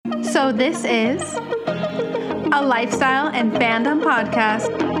So this is a lifestyle and fandom podcast.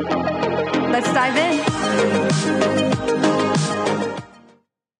 Let's dive in.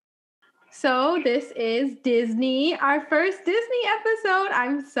 So this is Disney, our first Disney episode.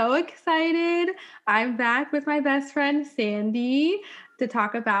 I'm so excited. I'm back with my best friend, Sandy, to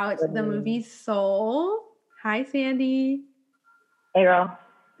talk about the movie Soul. Hi, Sandy. Hey, girl.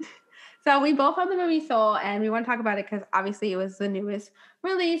 So we both love the movie Soul, and we want to talk about it because obviously it was the newest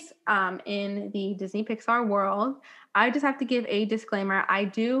release in the Disney Pixar world. I just have to give a disclaimer. I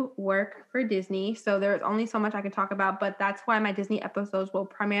do work for Disney, so there's only so much I can talk about, but that's why my Disney episodes will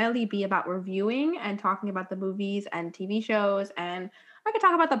primarily be about reviewing and talking about the movies and TV shows, and I can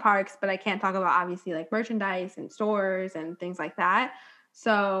talk about the parks, but I can't talk about obviously like merchandise and stores and things like that.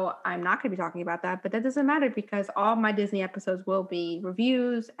 So I'm not going to be talking about that, but that doesn't matter because all my Disney episodes will be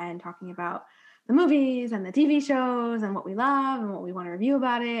reviews and talking about the movies and the TV shows and what we love and what we want to review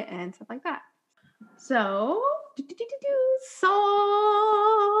about it and stuff like that. So, before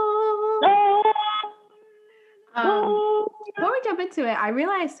we jump into it, I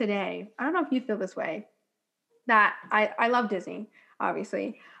realized today, I don't know if you feel this way, that I love Disney,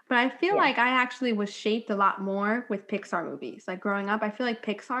 obviously. But I feel like I actually was shaped a lot more with Pixar movies. Like growing up, I feel like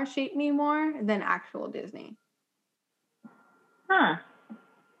Pixar shaped me more than actual Disney. Huh.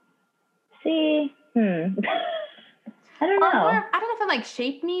 See, I don't know. I don't know if it like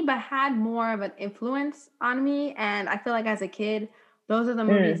shaped me, but had more of an influence on me. And I feel like as a kid, those are the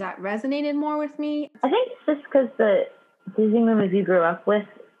movies that resonated more with me. I think it's just because the Disney movies you grew up with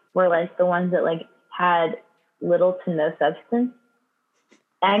were like the ones that like had little to no substance.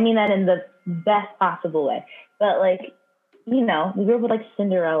 I mean that in the best possible way. But like, you know, we grew up with like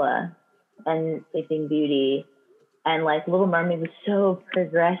Cinderella and Sleeping Beauty, and like Little Mermaid was so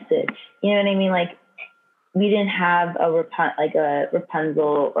progressive. You know what I mean? Like we didn't have a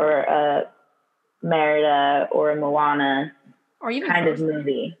Rapunzel or a Merida or a Moana or even kind Frozen. of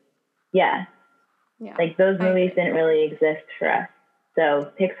movie. Yeah. Like those movies didn't really exist for us.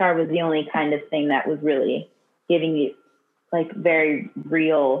 So Pixar was the only kind of thing that was really giving you like very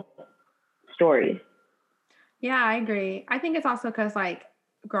real stories. Yeah, I agree. I think it's also because like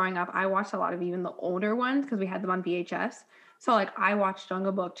growing up, I watched a lot of even the older ones because we had them on VHS. So like I watched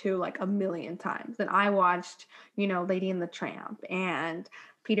Jungle Book 2 like a million times. And I watched, you know, Lady and the Tramp and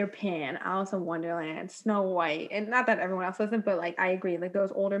Peter Pan, Alice in Wonderland, Snow White. And not that everyone else doesn't, but like I agree, like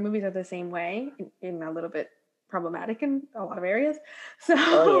those older movies are the same way in a little bit problematic in a lot of areas.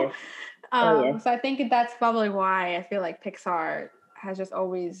 So so I think that's probably why I feel like Pixar has just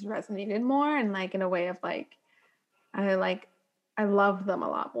always resonated more and like in a way of like I love them a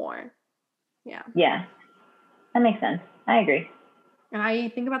lot more. Yeah. Yeah. That makes sense. I agree. And I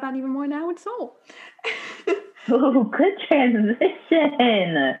think about that even more now with Soul. Oh, good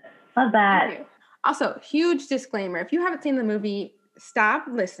transition. Love that. Thank you. Also, huge disclaimer. If you haven't seen the movie, stop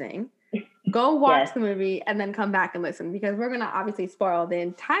listening. Go watch the movie and then come back and listen because we're going to obviously spoil the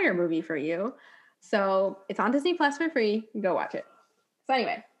entire movie for you. So it's on Disney Plus for free. Go watch it. So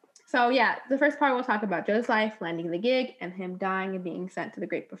anyway. So yeah, the first part we'll talk about Joe's life, landing the gig, and him dying and being sent to the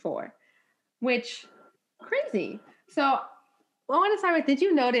Great Before. Which, crazy. So I want to start with, did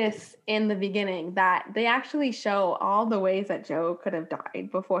you notice in the beginning that they actually show all the ways that Joe could have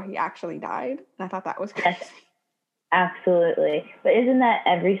died before he actually died? And I thought that was crazy. Yes, absolutely. But isn't that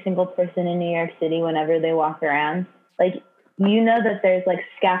every single person in New York City whenever they walk around? Like, you know that there's like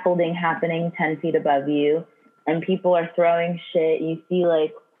scaffolding happening 10 feet above you and people are throwing shit. You see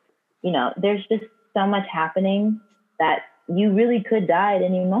like, you know, there's just so much happening that you really could die at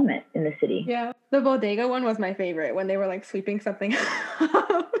any moment in the city. Yeah. The bodega one was my favorite when they were like sweeping something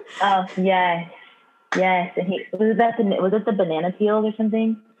up. Oh, yes. Yes. And was it the banana peels or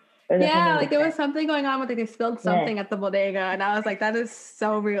something? Or yeah, like there was something going on with like they spilled something at the bodega and I was like, that is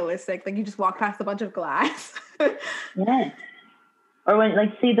so realistic. Like you just walk past a bunch of glass. Yes. Or when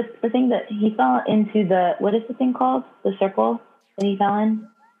like see the thing that he fell into what is the thing called? The circle that he fell in?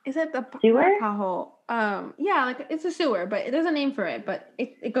 Is it the sewer? Pothole? Yeah, like it's a sewer, but there's a name for it, but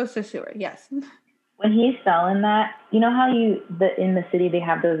it goes to sewer, yes. When he fell in that, you know how in the city they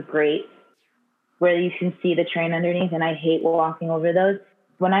have those grates where you can see the train underneath, and I hate walking over those.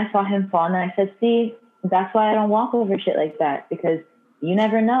 When I saw him fall in there, I said, see, that's why I don't walk over shit like that, because you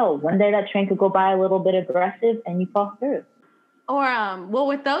never know. One day that train could go by a little bit aggressive and you fall through. Or, well,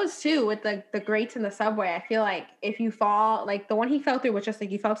 with those too, with the grates in the subway, I feel like if you fall, like the one he fell through was just like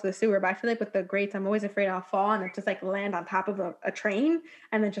he fell to the sewer, but I feel like with the grates, I'm always afraid I'll fall and just like land on top of a train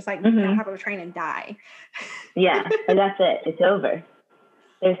and then just like on top of a train and die. Yeah, and that's it. It's over.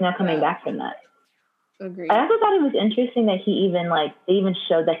 There's no coming back from that. Agreed. I also thought it was interesting that he even they even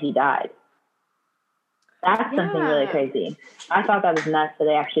showed that he died. That's something really crazy. I thought that was nuts that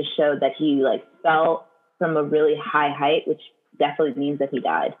they actually showed that he fell from a really high height, which definitely means that he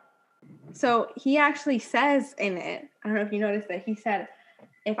died. So he actually says in it, I don't know if you noticed that, he said,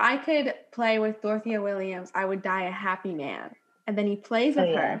 if I could play with Dorothea Williams, I would die a happy man. And then he plays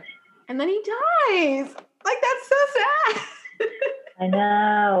with her, and then he dies. That's so sad. I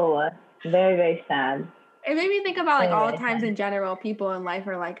know. Very, very sad. It made me think about all the times in general people in life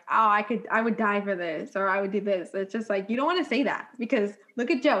are like, oh, I would die for this, or I would do this. It's just you don't want to say that, because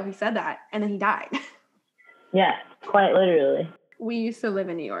look at Joe. He said that and then he died. Yeah, quite literally. We used to live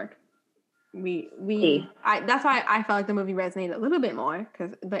in New York. That's why I felt like the movie resonated a little bit more,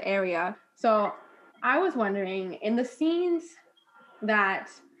 because the area. So I was wondering, in the scenes that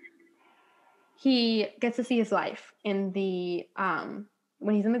he gets to see his life in the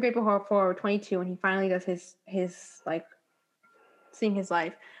when he's in the Great Before 22, and he finally does his seeing his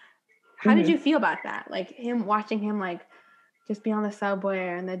life. How did you feel about that? Him watching him just be on the subway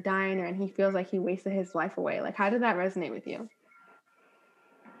or in the diner, and he feels like he wasted his life away. How did that resonate with you?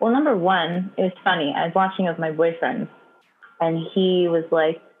 Well, number one, it was funny. I was watching it with my boyfriend, and he was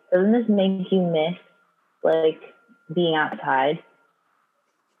like, doesn't this make you miss being outside?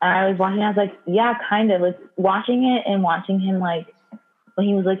 And I was watching, I was like, yeah, kind of. Watching it and watching him when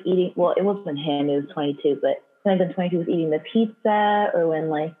he was eating, well, it wasn't him, it was 22, but when 22 was eating the pizza, or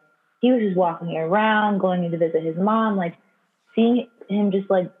when he was just walking around, going in to visit his mom, seeing him just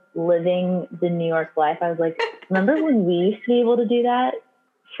living the New York life. I was like, remember when we used to be able to do that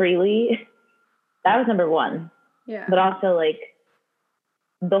freely? That was number one. Yeah. But also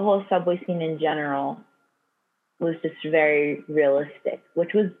the whole subway scene in general was just very realistic,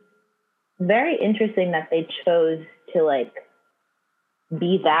 which was very interesting that they chose to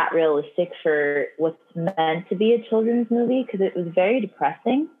be that realistic for what's meant to be a children's movie, because it was very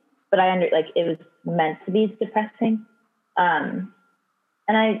depressing, but it was meant to be depressing. And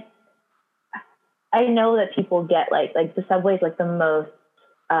I know that people get the subway is the most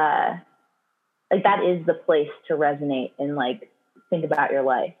that is the place to resonate and think about your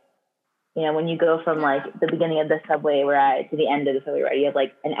life. You know, when you go from the beginning of the subway ride to the end of the subway ride, you have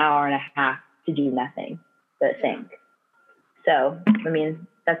an hour and a half to do nothing but think. So, I mean,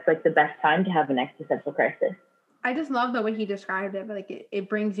 that's the best time to have an existential crisis. I just love the way he described it, but it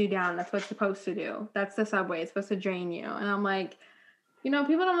brings you down. That's what it's supposed to do. That's the subway. It's supposed to drain you. And I'm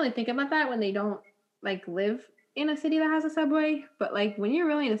people don't really think about that when they don't live in a city that has a subway. But when you're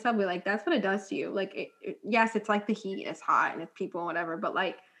really in a subway, that's what it does to you. Yes, it's the heat, it's hot, and it's people and whatever,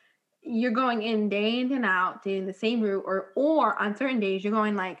 but you're going in day in and out, doing the same route, or on certain days you're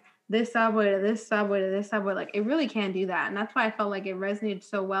going this subway to this subway to this subway. It really can do that. And that's why I felt it resonated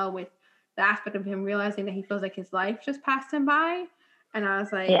so well with the aspect of him realizing that he feels his life just passed him by. And I was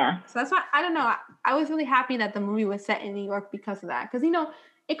yeah. So that's why, I don't know, I was really happy that the movie was set in New York because of that. Because,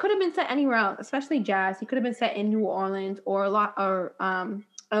 it could have been set anywhere else, especially jazz. It could have been set in New Orleans or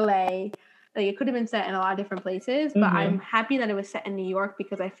LA. It could have been set in a lot of different places, but I'm happy that it was set in New York,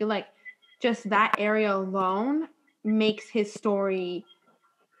 because I feel just that area alone makes his story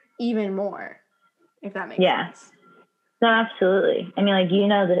even more, if that makes sense. No, absolutely. I mean,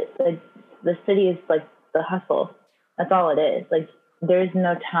 the city is the hustle. That's all it is. There's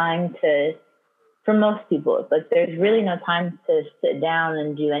no time for most people, there's really no time to sit down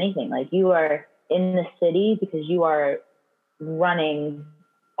and do anything. You are in the city because you are running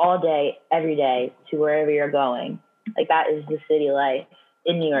all day, every day to wherever you're going. That is the city life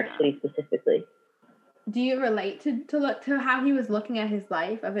in New York City specifically. Do you relate to how he was looking at his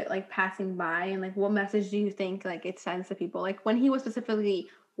life, of it passing by, and what message do you think it sends to people? When he was specifically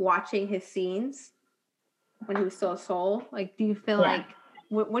watching his scenes when he was still a soul, do you feel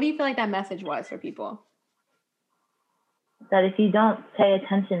what do you feel that message was for people? That if you don't pay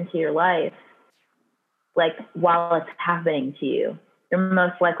attention to your life, while it's happening to you, you're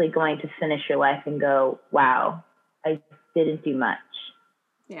most likely going to finish your life and go, wow, I didn't do much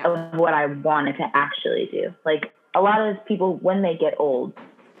of what I wanted to actually do. A lot of people, when they get old,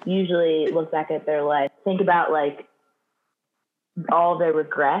 usually look back at their life, think about all their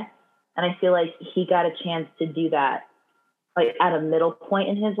regrets. And I feel he got a chance to do that at a middle point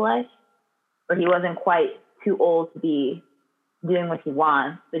in his life, where he wasn't quite too old to be doing what he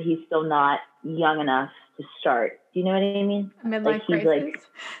wants, but he's still not young enough to start. Do you know what I mean? Midlife he's crisis.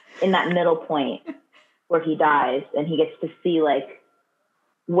 In that middle point where he dies, and he gets to see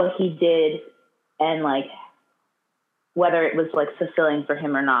what he did, and whether it was fulfilling for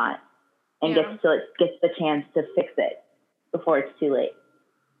him or not, and gets the chance to fix it before it's too late.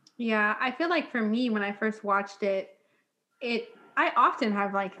 Yeah, I feel like for me, when I first watched it, I often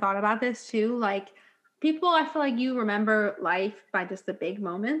have like thought about this too. Like people, I feel like you remember life by just the big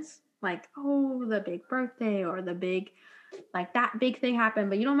moments, like oh, the big birthday or the big like that big thing happened,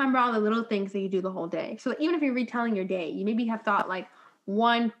 but you don't remember all the little things that you do the whole day. So even if you're retelling your day, you maybe have thought like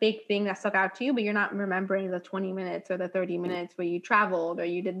one big thing that stuck out to you, but you're not remembering the 20 minutes or the 30 minutes where you traveled or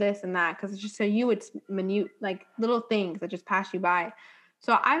you did this and that because it's just so you it's minute like little things that just pass you by.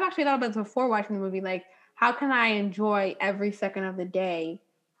 So I've actually thought about this before watching the movie, like how can I enjoy every second of the day?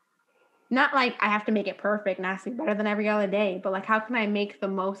 Not like I have to make it perfect and has to be better than every other day, but like how can I make the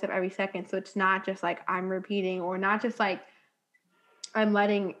most of every second so it's not just like I'm repeating or not just like I'm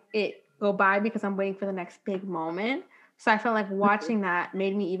letting it go by because I'm waiting for the next big moment. So I felt like watching that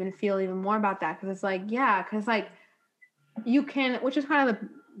made me even feel even more about that because it's like, yeah, because like you can, which is kind of the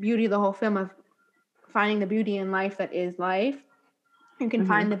beauty of the whole film of finding the beauty in life that is life. You can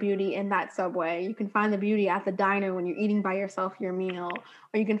find the beauty in that subway. You can find the beauty at the diner when you're eating by yourself your meal,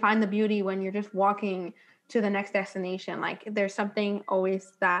 or you can find the beauty when you're just walking to the next destination. Like there's something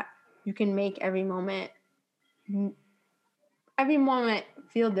always that you can make every moment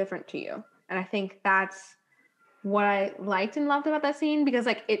feel different to you. And I think that's what I liked and loved about that scene because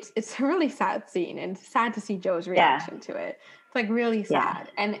like it's a really sad scene and it's sad to see Joe's reaction to it. It's like really sad.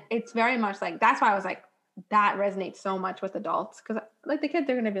 And it's very much like that's why I was like that resonates so much with adults because like the kids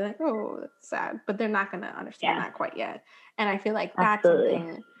are gonna be like, oh, that's sad, but they're not gonna understand that quite yet. And I feel like that's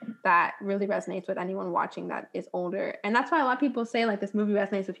something that really resonates with anyone watching that is older. And that's why a lot of people say like this movie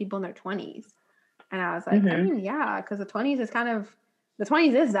resonates with people in their 20s. And I was like, I mean, yeah, because the 20s is kind of the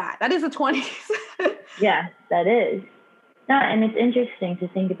 20s is that. That is the 20s. Yeah, that is. No, and it's interesting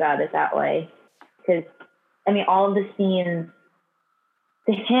to think about it that way. Because, I mean, all of the scenes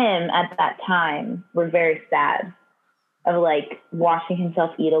to him at that time were very sad. Of like watching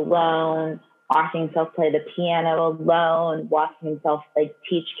himself eat alone, watching himself play the piano alone, watching himself like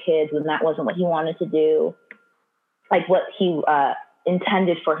teach kids when that wasn't what he wanted to do. Like what he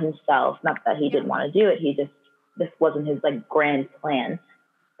intended for himself. Not that he didn't want to do it. He just, this wasn't his like grand plan.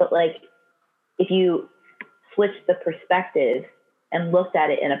 But like, if you switch the perspective and looked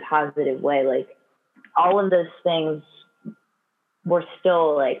at it in a positive way, like all of those things were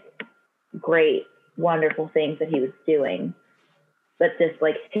still like great, wonderful things that he was doing. But just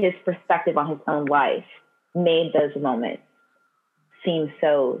like his perspective on his own life made those moments seem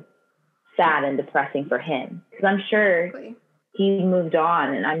so sad and depressing for him. Because I'm sure he moved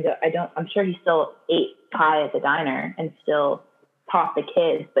on, and I'm sure he still ate pie at the diner and still taught the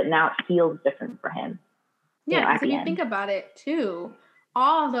kids, but now it feels different for him. Yeah, because if you think about it too,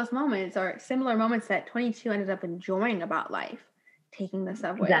 all of those moments are similar moments that 22 ended up enjoying about life. Taking the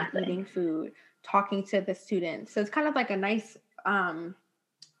subway, eating food, talking to the students. So it's kind of like a nice,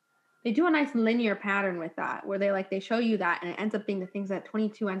 they do a nice linear pattern with that where they show you that and it ends up being the things that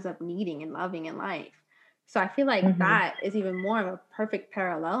 22 ends up needing and loving in life. So I feel like that is even more of a perfect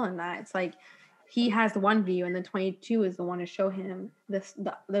parallel in that. It's like he has the one view and then 22 is the one to show him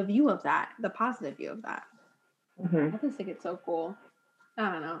the view of that, the positive view of that. I just think it's so cool.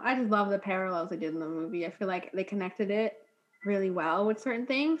 I don't know. I just love the parallels they did in the movie. I feel like they connected it really well with certain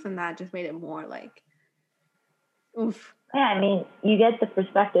things, and that just made it more like, oof. Yeah, I mean, you get the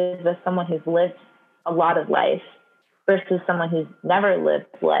perspective of someone who's lived a lot of life versus someone who's never lived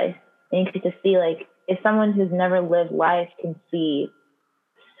life. And you get to see, like, if someone who's never lived life can see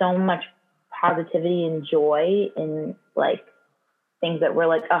so much positivity and joy in, like, things that we're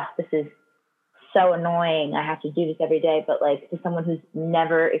like, oh, this is so annoying. I have to do this every day. But, like, to someone who's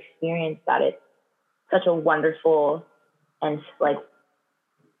never experienced that, it's such a wonderful and, like,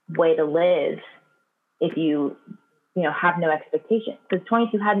 way to live if you have no expectations. Because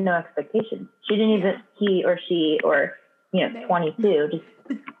 22 had no expectations. She didn't even, he or she or, 22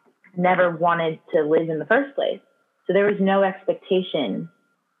 just never wanted to live in the first place. So there was no expectation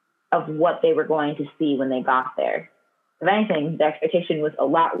of what they were going to see when they got there. If anything, the expectation was a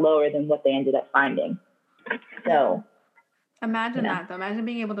lot lower than what they ended up finding. So imagine that though. Imagine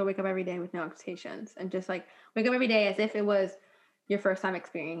being able to wake up every day with no expectations and just like wake up every day as if it was your first time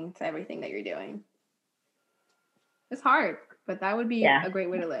experiencing everything that you're doing. It's hard, but that would be a great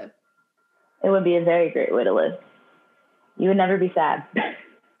way to live. It would be a very great way to live. You would never be sad.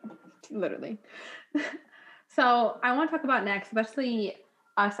 Literally. So I want to talk about next, especially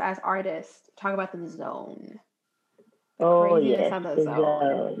us as artists, talk about the zone. The craziness of the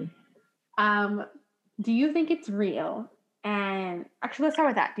zone. Do you think it's real? And actually, let's start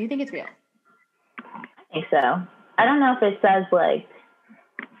with that. Do you think it's real? I think so. I don't know if it says like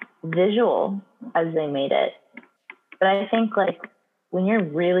visual as they made it, but I think like when you're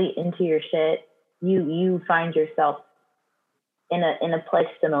really into your shit, you find yourself in a place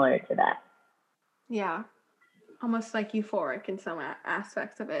similar to that. Yeah. Almost like euphoric in some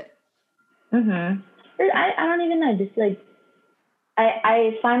aspects of it. Mm-hmm. I don't even know. Just like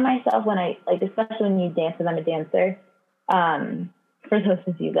I find myself when I like, especially when you dance, because I'm a dancer. For those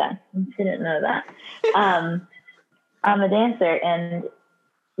of you that didn't know that, I'm a dancer, and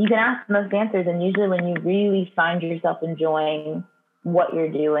you can ask most dancers, and usually when you really find yourself enjoying what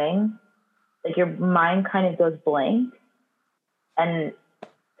you're doing, like your mind kind of goes blank, and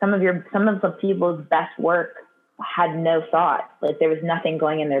some of the people's best work had no thought. Like there was nothing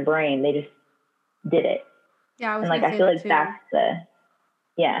going in their brain. They just did it. Yeah, and like I feel like that's that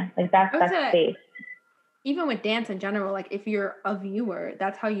space. Even with dance in general, like if you're a viewer,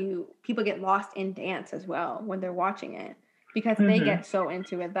 that's how people get lost in dance as well when they're watching it, because they get so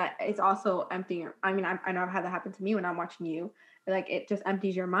into it that it's also emptying. I mean, I know I've had that happen to me when I'm watching you. Like it just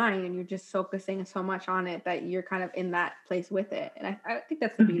empties your mind and you're just focusing so much on it that you're kind of in that place with it. And I think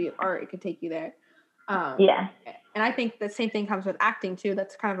that's the beauty of art. It could take you there. And I think the same thing comes with acting too.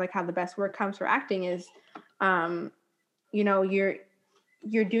 That's kind of like how the best work comes for acting is,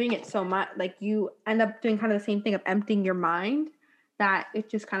 you're doing it so much, like you end up doing kind of the same thing of emptying your mind, that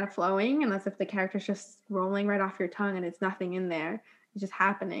it's just kind of flowing, and as if the character's just rolling right off your tongue and it's nothing in there. It's just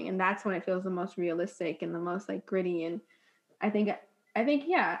happening. And that's when it feels the most realistic and the most like gritty. And I think it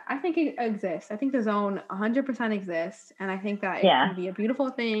exists. I think the zone 100% exists. And I think that it can be a beautiful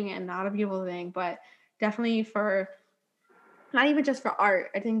thing and not a beautiful thing, but definitely for not even just for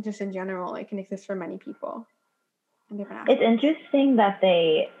art. I think just in general, it can exist for many people. It's interesting that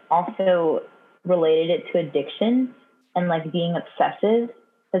they also related it to addiction and like being obsessive,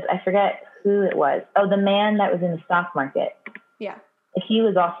 because I forget who it was. Oh, the man that was in the stock market. Yeah. He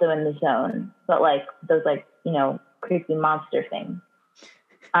was also in the zone, but like those like, creepy monster things.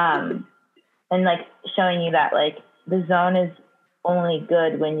 And like showing you that like the zone is only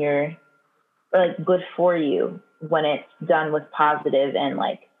good when or like good for you when it's done with positive and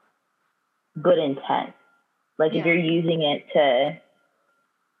like good intent. Like if you're using it to,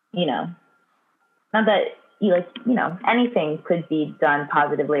 not that anything could be done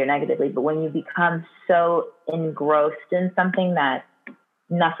positively or negatively, but when you become so engrossed in something that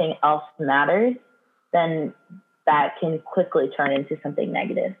nothing else matters, then that can quickly turn into something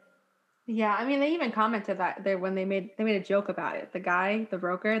negative. Yeah, I mean, they even commented that when they made a joke about it. The guy, the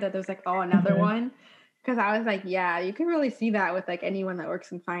broker, that there's like, oh, another one. Because I was like, yeah, you can really see that with like anyone that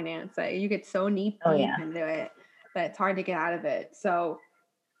works in finance. Like, you get so deep into it that it's hard to get out of it. So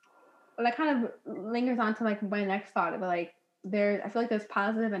that kind of lingers on to like my next thought. But like, I feel like there's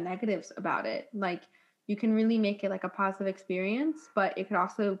positive and negatives about it. Like, you can really make it like a positive experience, but it could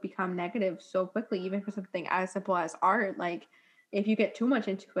also become negative so quickly, even for something as simple as art. Like, if you get too much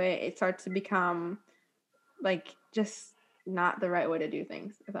into it, it starts to become like just not the right way to do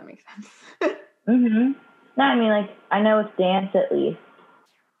things, if that makes sense. No, I mean, like, I know with dance, at least,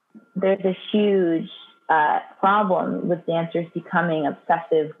 there's a huge problem with dancers becoming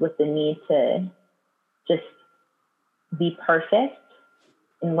obsessive with the need to just be perfect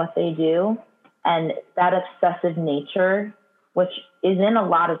in what they do. And that obsessive nature, which is in a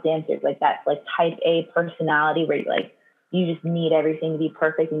lot of dancers, like that, like type A personality where you just need everything to be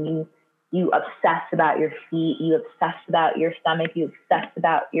perfect, and you obsess about your feet, you obsess about your stomach, you obsess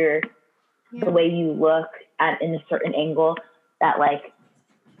about the way you look in a certain angle, that like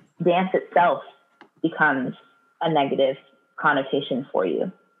dance itself becomes a negative connotation for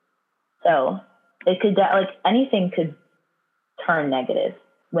you. So it could like anything could turn negative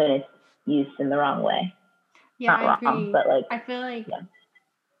when it's used in the wrong way. Yeah, I agree. But like I feel like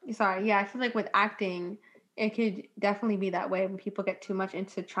I feel like with acting, it could definitely be that way when people get too much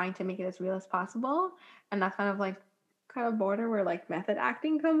into trying to make it as real as possible. And that's kind of border where like method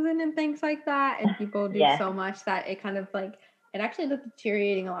acting comes in and things like that. And people do so much that it kind of like, it actually ends up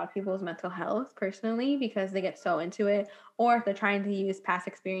deteriorating a lot of people's mental health personally, because they get so into it. Or if they're trying to use past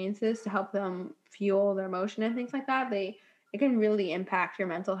experiences to help them fuel their emotion and things like that, it can really impact your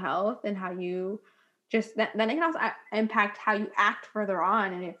mental health and how you then it can also impact how you act further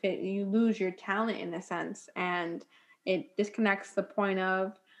on. And if you lose your talent in a sense, and it disconnects the point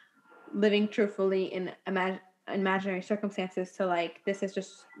of living truthfully in imaginary circumstances to like, this is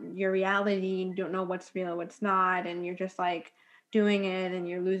just your reality, and you don't know what's real, what's not, and you're just like doing it and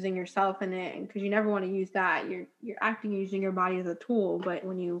you're losing yourself in it. And because you never want to use that, you're acting using your body as a tool, but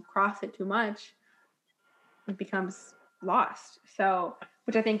when you cross it too much, it becomes lost. So,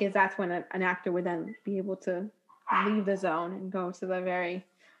 which I think that's when an actor would then be able to leave the zone and go to the very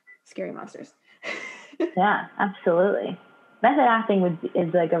scary monsters. Yeah, absolutely. method acting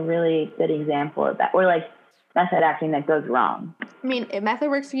is like a really good example of that, or like method acting that goes wrong. I mean, if method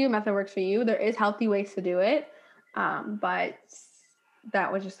works for you, method works for you. There is healthy ways to do it, but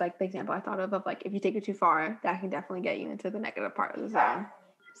that was just like the example I thought of like if you take it too far, that can definitely get you into the negative part of the zone.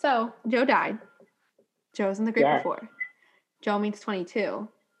 So Joe died. Joe's in the grave before. Joe meets 22.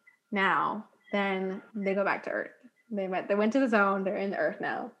 Now, then they go back to Earth. They went to the zone. They're in the Earth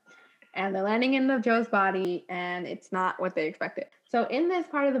now. And they're landing in Joe's body, and it's not what they expected. So in this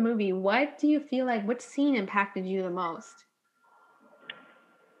part of the movie, what do you feel like, which scene impacted you the most?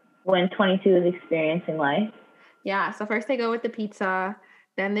 When 22 is experiencing life. Yeah, so first they go with the pizza,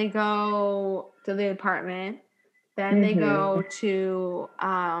 then they go to the apartment, then they go to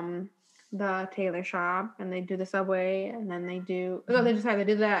the tailor shop, and they do the subway, and then they do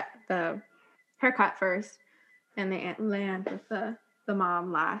the haircut first, and they land with the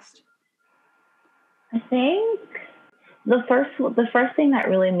mom last. I think the first thing that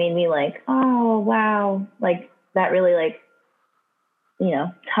really made me like, oh wow, like that really like, you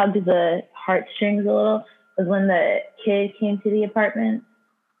know, tugged the heartstrings a little was when the kid came to the apartment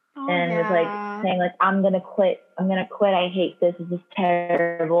and was like saying like, I'm gonna quit, I hate this is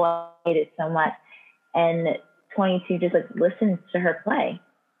terrible, I hate it so much. And 22 just like listens to her play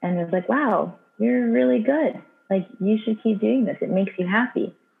and was like, wow, you're really good, like you should keep doing this, it makes you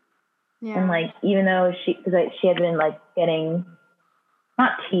happy. Yeah. And like, even though she had been like getting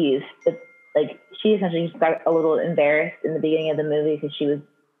not teased, but like she essentially just got a little embarrassed in the beginning of the movie because she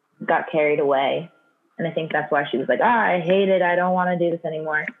got carried away, and I think that's why she was like, I hate it, I don't want to do this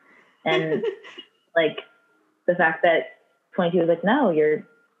anymore. And like the fact that 22 was like, no, you're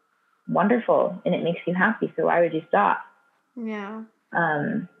wonderful and it makes you happy, so why would you stop? Yeah.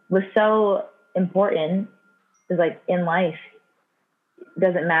 Was so important, because like in life,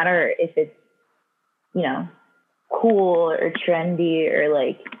 doesn't matter if it's, you know, cool or trendy or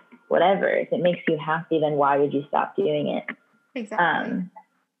like whatever. If it makes you happy, then why would you stop doing it? Exactly. And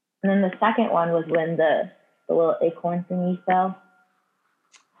then the second one was when the little acorn thingy fell.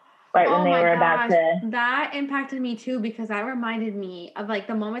 Right when they were about to. That impacted me too, because that reminded me of like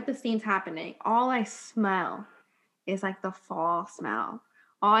the moment the scene's happening, all I smell is like the fall smell.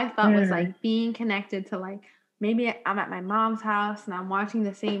 All I felt was like being connected to like, maybe I'm at my mom's house and I'm watching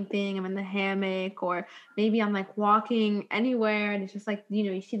the same thing. I'm in the hammock, or maybe I'm like walking anywhere and it's just like, you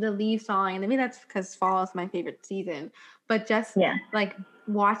know, you see the leaves falling. And maybe that's because fall is my favorite season. But just like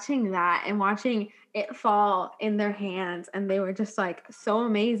watching that and watching it fall in their hands, and they were just like so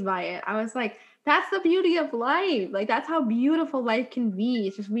amazed by it. I was like, that's the beauty of life. Like, that's how beautiful life can be.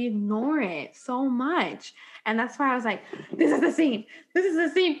 It's just we ignore it so much. And that's why I was like, this is the scene. This is the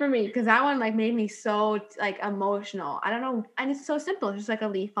scene for me. Because that one like made me so like emotional. I don't know. And it's so simple. It's just like a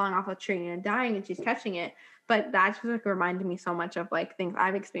leaf falling off a tree and dying and she's catching it. But that just like reminded me so much of like things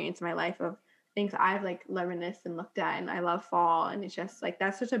I've experienced in my life, of things I've like reminisced and looked at. And I love fall. And it's just like,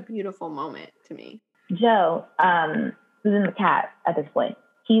 that's such a beautiful moment to me. Joe, who's in the cat at this point,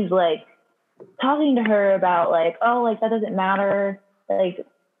 he's like talking to her about like, oh, like that doesn't matter. Like,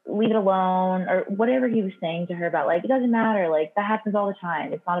 leave it alone, or whatever he was saying to her about like, it doesn't matter, like that happens all the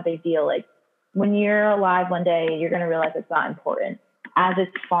time, it's not a big deal, like when you're alive one day you're going to realize it's not important, as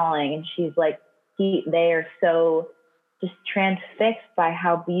it's falling. And she's like, they are so just transfixed by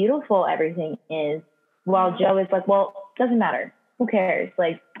how beautiful everything is, while Joe is like, well, it doesn't matter, who cares,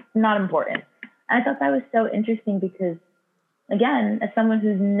 like not important. And I thought that was so interesting because, again, as someone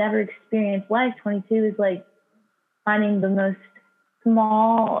who's never experienced life, 22 is like finding the most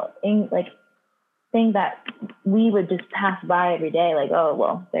small like thing that we would just pass by every day, like, oh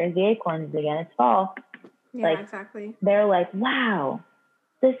well, there's the acorns again, it's fall. Yeah, like, exactly. They're like, wow,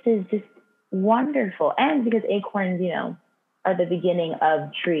 this is just wonderful. And because acorns, you know, are the beginning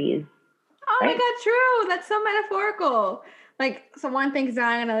of trees. Oh right? My god, true. That's so metaphorical. Like, so one thing's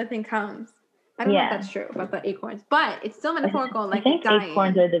dying, another thing comes. I don't know if that's true about the acorns, but it's still metaphorical. I think dying.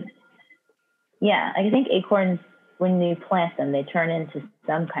 Acorns are I think acorns, when you plant them, they turn into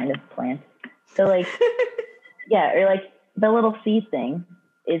some kind of plant. So like, yeah, or like the little seed thing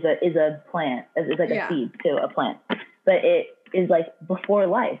is a plant. It's like a seed to a plant, but it is like before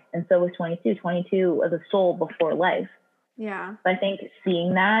life. And so with 22 was a soul before life. Yeah. So I think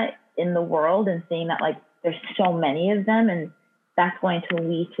seeing that in the world and seeing that like there's so many of them, and that's going to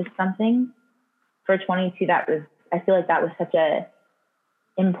lead to something for 22. I feel like that was such a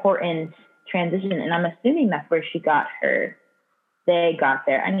important transition, and I'm assuming that's where they got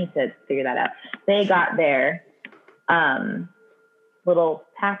there. I need to figure that out. They got their little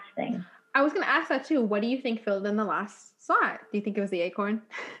patch thing. I was going to ask that too. What do you think filled in the last slot? Do you think it was the acorn?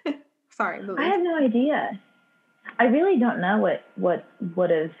 Sorry, I have no idea. I really don't know what would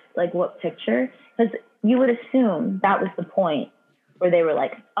have, like, what picture, because you would assume that was the point where they were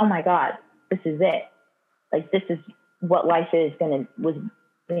like, oh my God, this is it. Like, this is what life is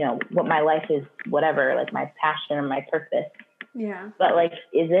what my life is, whatever, like my passion or my purpose. Yeah. But like,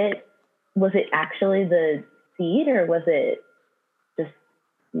 was it actually the seed, or was it just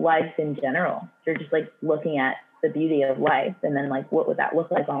life in general? You're just like looking at the beauty of life, and then like, what would that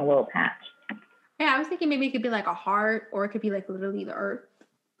look like on a little patch? Yeah, I was thinking maybe it could be like a heart, or it could be like literally the earth.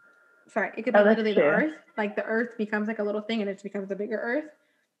 Sorry, it could be Oh, that's literally the true. earth. Like the earth becomes like a little thing and it just becomes a bigger earth.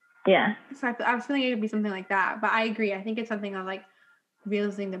 Yeah. So I was feeling it could be something like that. But I agree. I think it's something on like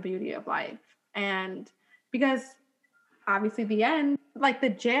realizing the beauty of life. And because obviously the end, like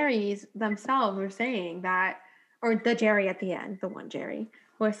the Jerrys themselves were saying that, or the Jerry at the end, the one Jerry,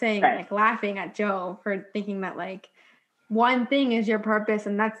 was saying, Right. like laughing at Joe for thinking that like one thing is your purpose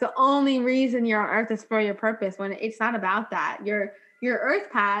and that's the only reason you're on earth is for your purpose, when it's not about that. Your earth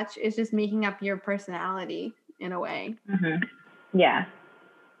patch is just making up your personality in a way. Mm-hmm. Yeah.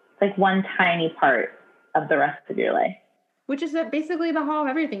 Like one tiny part of the rest of your life. Which is basically the whole of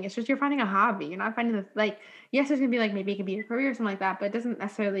everything. It's just you're finding a hobby. You're not finding this, like, yes, there's gonna be like maybe it could be a career or something like that, but it doesn't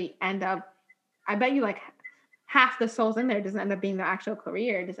necessarily end up. I bet you like half the souls in there doesn't end up being their actual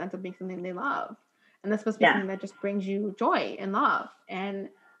career. It just ends up being something they love, and that's supposed to be something that just brings you joy and love. And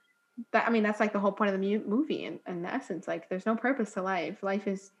that, I mean, that's like the whole point of the movie. In the essence, like, there's no purpose to life. Life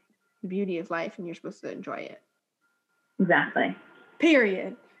is the beauty of life, and you're supposed to enjoy it. Exactly.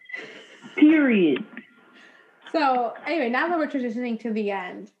 Period. So anyway, now that we're transitioning to the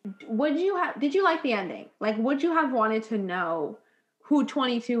end, did you like the ending? Like, would you have wanted to know who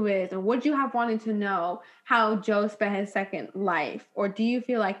 22 is, or would you have wanted to know how Joe spent his second life? Or do you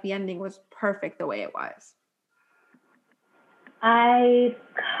feel like the ending was perfect the way it was? I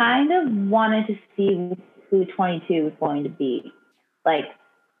kind of wanted to see who 22 was going to be, like,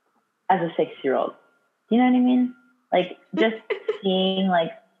 as a 6-year-old. Do you know what I mean? Like, just seeing,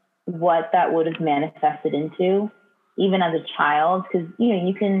 like, what that would have manifested into, even as a child. Because,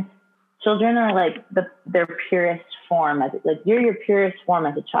 children are, like, their purest form. You're your purest form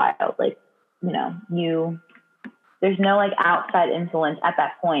as a child. Like, there's no, like, outside influence at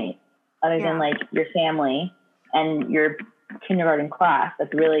that point other than, like, your family and your kindergarten class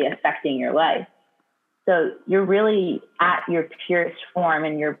that's really affecting your life. So you're really at your purest form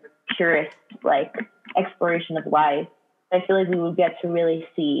and your purest, like, exploration of life. I feel like we would get to really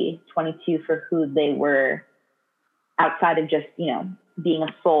see 22 for who they were, outside of just, being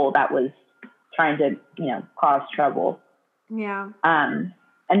a soul that was trying to, cause trouble. Yeah. And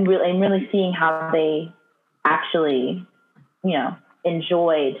really seeing how they actually,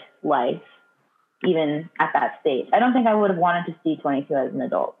 enjoyed life, even at that stage. I don't think I would have wanted to see 22 as an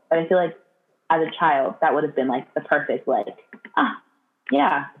adult, but I feel like as a child, that would have been like the perfect, like,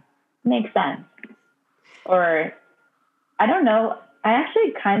 yeah, makes sense. Or, I don't know. I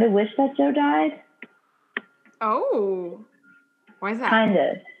actually kind of wish that Joe died. Oh, why is that? Kind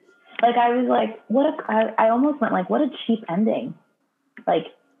of. Like, I was like, I almost went like, what a cheap ending. Like,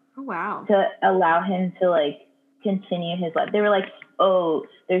 oh, wow. To allow him to, like, continue his life. They were like, oh,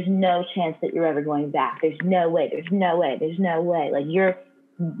 there's no chance that you're ever going back. There's no way. Like,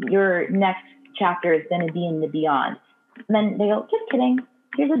 your next chapter is going to be in the beyond. And then they go, just kidding.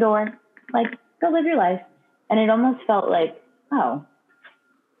 Here's a door. Like, go live your life. And it almost felt like, oh,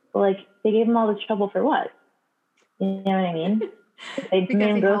 well, like, they gave him all this trouble for what? You know what I mean? They made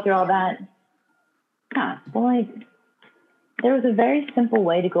him go through all that. Yeah. Well, like, there was a very simple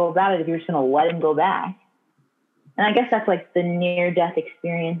way to go about it if you were just going to let him go back. And I guess that's like the near-death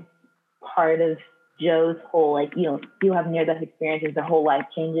experience part of Joe's whole, like, you have near-death experiences, their whole life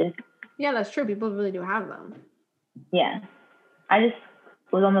changes. Yeah, that's true. People really do have them. Yeah. I just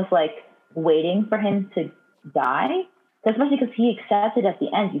was almost like waiting for him to die, especially because he accepted at the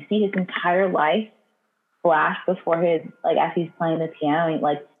end. You see his entire life flash before his, like, as he's playing the piano, and,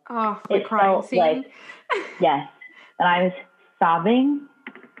 like, it felt scene. Like, yes. And I was sobbing.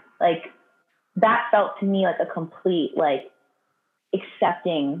 Like, that felt to me like a complete, like,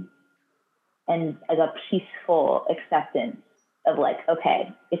 accepting and like a peaceful acceptance of, like,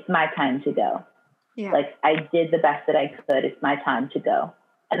 okay, it's my time to go. Yeah. Like, I did the best that I could. It's my time to go.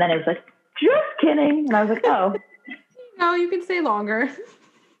 And then it was like, just kidding. And I was like, oh. No, you can stay longer.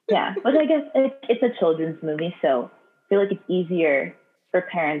 Yeah. But I guess it's a children's movie, so I feel like it's easier for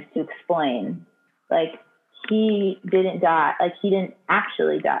parents to explain. Like, he didn't die. Like, he didn't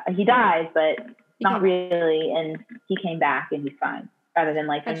actually die. He died, but not really. And he came back and he's fine. Rather than,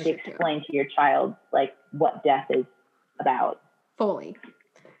 like, having to explain to your child, like, what death is about. Fully.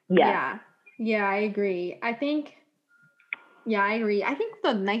 Yeah. Yeah, I agree. I think Yeah, I agree. I think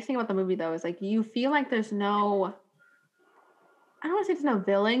the nice thing about the movie though is like you feel like there's no, I don't want to say there's no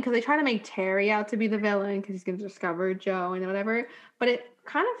villain because they try to make Terry out to be the villain because he's going to discover Joe and whatever. But it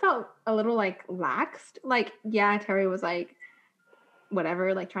kind of felt a little like laxed. Like, yeah, Terry was like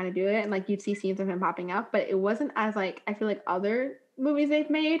whatever, like trying to do it, and like you'd see scenes of him popping up, but it wasn't as like I feel like other movies they've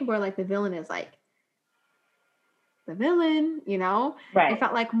made where like the villain is like the villain, you know? It Right.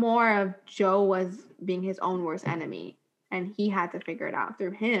 felt like more of Joe was being his own worst enemy, and he had to figure it out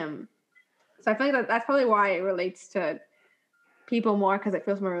through him. So I feel like that's probably why it relates to people more because it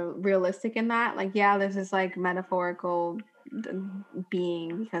feels more realistic in that. Like, yeah, there's this like metaphorical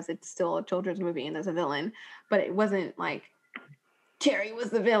being because it's still a children's movie and there's a villain, but it wasn't like Terry was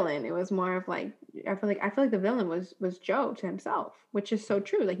the villain. It was more of like I feel like the villain was Joe to himself, which is so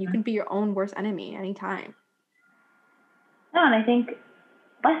true. Like you can be your own worst enemy anytime. No, and I think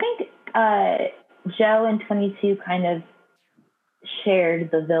Joe and 22 kind of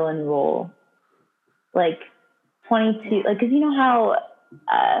shared the villain role. Like 22, like, because you know how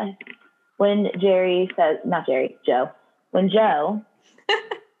when Jerry says, not Jerry, Joe, when Joe,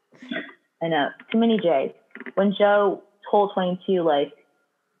 I know, too many J's, when Joe told 22, like,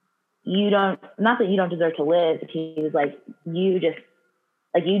 you don't, not that you don't deserve to live, but he was like, you just,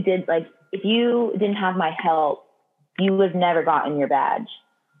 like, you did, like, if you didn't have my help, you would have never gotten your badge.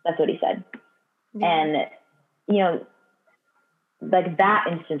 That's what he said. Yeah. And, you know, like that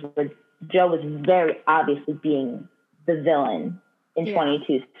instance where Joe was very obviously being the villain in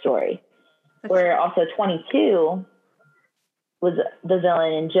 22's story. That's where true. Also 22 was the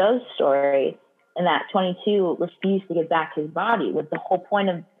villain in Joe's story, and that 22 refused to give back his body. Was the whole point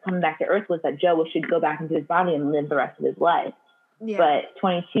of coming back to Earth was that Joe should go back into his body and live the rest of his life. Yeah. But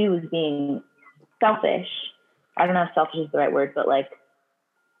 22 was being selfish. I don't know if selfish is the right word, but like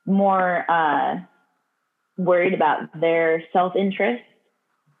more worried about their self-interest.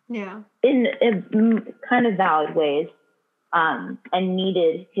 Yeah. In kind of valid ways, and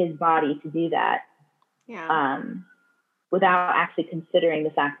needed his body to do that. Yeah. Without actually considering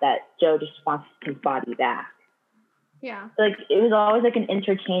the fact that Joe just wants his body back. Yeah. Like it was always like an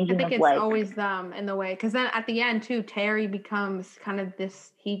interchanging. I think of it's like, always them in the way, because then at the end too, Terry becomes kind of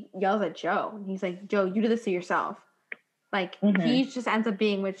this. He yells at Joe. He's like, "Joe, you do this to yourself." Like he just ends up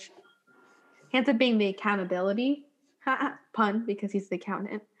being, the accountability pun because he's the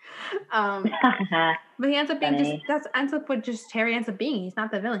accountant. But he ends up being Terry ends up being. He's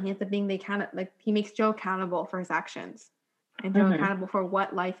not the villain. He ends up being the accountant. Like he makes Joe accountable for his actions, and Joe accountable for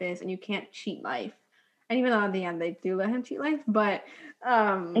what life is, and you can't cheat life. And even though in the end they do let him cheat life, but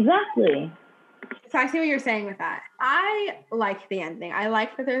exactly. So I see what you're saying with that. I like the ending. I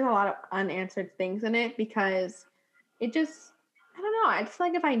like that there's a lot of unanswered things in it because it just, I don't know. I just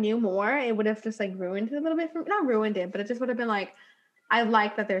like if I knew more, it would have just like ruined it a little bit. Not ruined it, but it just would have been like, I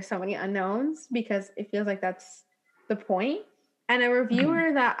like that there's so many unknowns because it feels like that's the point. And a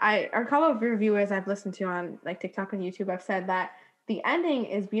reviewer or a couple of reviewers I've listened to on like TikTok and YouTube, I've said that the ending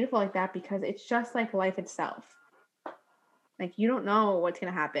is beautiful like that because it's just like life itself. Like you don't know what's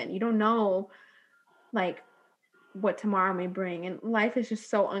going to happen. You don't know like what tomorrow may bring. And life is just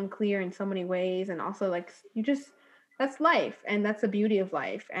so unclear in so many ways. And also like that's life and that's the beauty of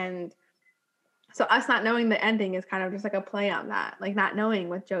life. And so us not knowing the ending is kind of just like a play on that, like not knowing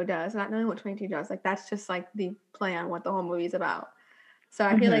what Joe does, not knowing what 22 does. Like that's just like the play on what the whole movie is about. So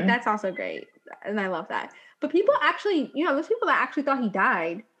I feel like that's also great. And I love that. But people actually, there's people that actually thought he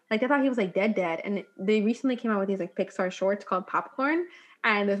died. Like they thought he was like dead. And they recently came out with these like Pixar shorts called Popcorn.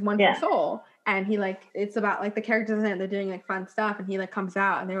 And there's one for Soul. And he like, it's about like the characters in it, they're doing like fun stuff. And he like comes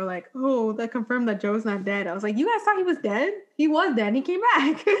out and they were like, oh, that confirmed that Joe's not dead. I was like, you guys thought he was dead? He was dead. And he came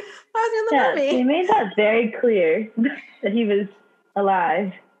back. That was in the movie. He made that very clear that he was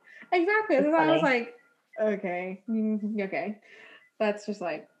alive. Exactly. So I was like, okay. That's just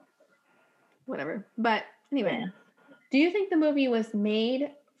like, whatever. But anyway, do you think the movie was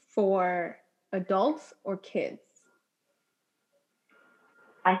made for adults or kids?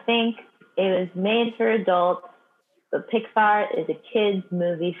 I think it was made for adults, but Pixar is a kids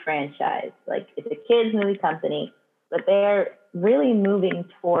movie franchise. Like it's a kids movie company, but they're really moving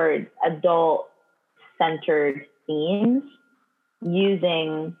towards adult-centered themes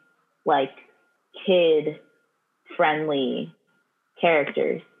using like kid-friendly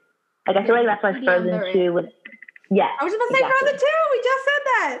characters. Like I feel like that's why Frozen 2 was. Yeah, I was just about to say Frozen 2. We just said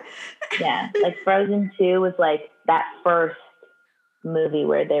that. Yeah, like Frozen 2 was like that first movie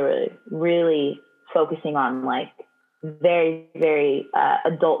where they were really focusing on like very, very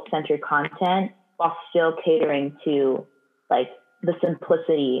adult-centered content while still catering to like the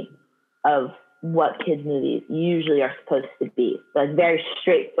simplicity of what kids movies usually are supposed to be. So it's very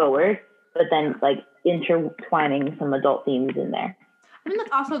straightforward, but then like intertwining some adult themes in there. I think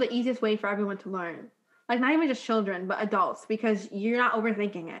that's also the easiest way for everyone to learn. Like not even just children, but adults, because you're not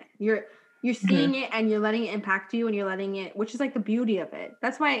overthinking it. You're seeing it and you're letting it impact you, and you're letting it, which is like the beauty of it.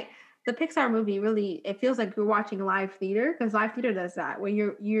 That's why the Pixar movie really, it feels like you're watching live theater, because live theater does that, where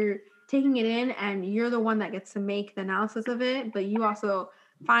you're taking it in and you're the one that gets to make the analysis of it, but you also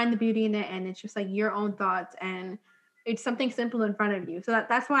find the beauty in it, and it's just like your own thoughts, and it's something simple in front of you. So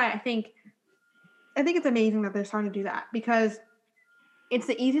that's why I think it's amazing that they're starting to do that, because it's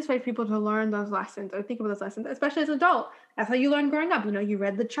the easiest way for people to learn those lessons or think about those lessons, especially as an adult. That's how you learn growing up. You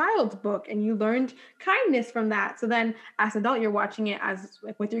read the child's book and you learned kindness from that. So then as an adult, you're watching it as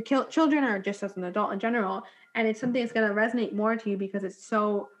like with your children or just as an adult in general. And it's something that's going to resonate more to you because it's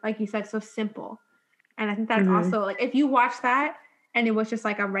so, like you said, so simple. And I think that's also like, if you watch that and it was just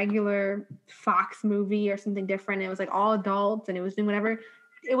like a regular Fox movie or something different, it was like all adults and it was doing whatever,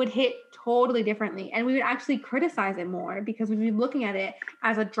 it would hit totally differently. And we would actually criticize it more because we'd be looking at it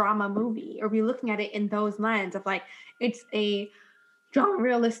as a drama movie, or be looking at it in those lens of like, it's a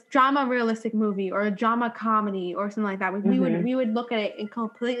drama realistic movie or a drama comedy or something like that. We would look at it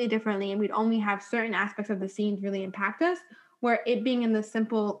completely differently, and we'd only have certain aspects of the scenes really impact us, where it being in the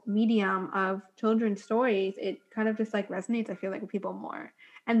simple medium of children's stories, it kind of just like resonates, I feel like, with people more.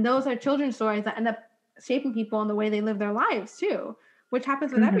 And those are children's stories that end up shaping people in the way they live their lives too, which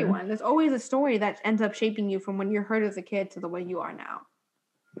happens with everyone. There's always a story that ends up shaping you from when you're hurt as a kid to the way you are now.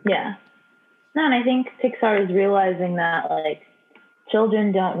 Yeah. No, and I think Pixar is realizing that like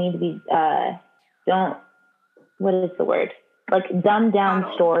children don't need to be what is the word? Like dumbed down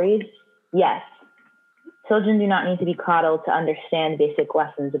stories. Yes. Children do not need to be coddled to understand basic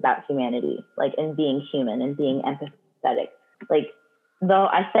lessons about humanity, like and being human and being empathetic. Like though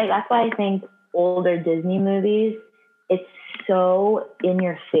I say that's why I think older Disney movies, it's so in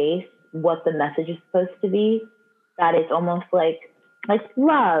your face what the message is supposed to be that it's almost like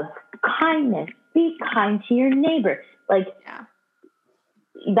love, kindness, be kind to your neighbor. Like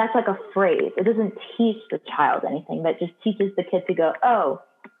that's like a phrase. It doesn't teach the child anything. That just teaches the kid to go, oh,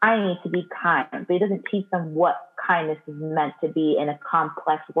 I need to be kind. But it doesn't teach them what kindness is meant to be in a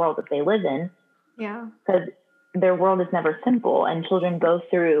complex world that they live in. Yeah. Because their world is never simple, and children go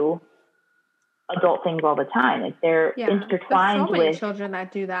through adult things all the time. Like they're intertwined. There's so many children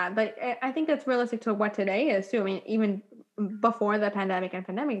that do that, but I think that's realistic to what today is too. I mean, even before the pandemic and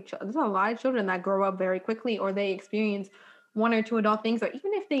pandemic, there's a lot of children that grow up very quickly, or they experience one or two adult things, or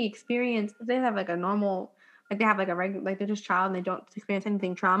even if they have like a normal, like they have like a regular, like they're just child and they don't experience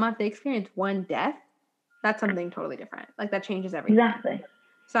anything trauma. If they experience one death, that's something totally different. Like that changes everything. Exactly.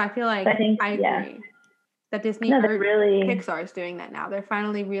 So I feel like I agree. That Disney Pixar is doing that now. They're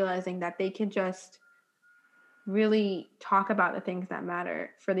finally realizing that they can just really talk about the things that matter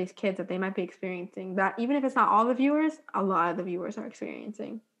for these kids that they might be experiencing, that even if it's not all the viewers, a lot of the viewers are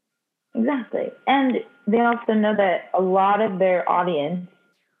experiencing. Exactly. And they also know that a lot of their audience,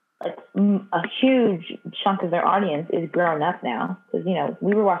 like a huge chunk of their audience is grown up now. Because,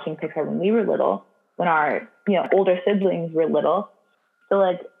 we were watching Pixar when we were little, when our, older siblings were little. So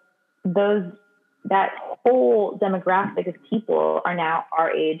like that whole demographic of people are now our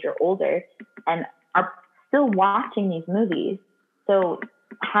age or older and are still watching these movies. So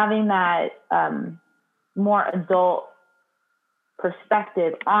having that more adult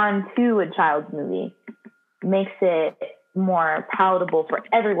perspective onto a child's movie makes it more palatable for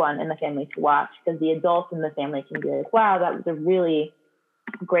everyone in the family to watch, because the adults in the family can be like, wow, that was a really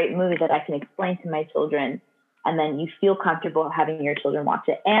great movie that I can explain to my children. And then you feel comfortable having your children watch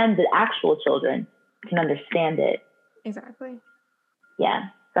it, and the actual children can understand it. Exactly. Yeah.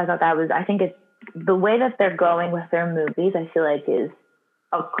 So I think it's the way that they're going with their movies, I feel like is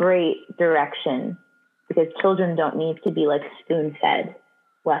a great direction, because children don't need to be like spoon-fed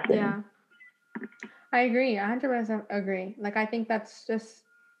lessons. Yeah. I agree. 100% agree. Like, I think I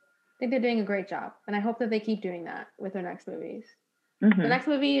think they're doing a great job, and I hope that they keep doing that with their next movies. The next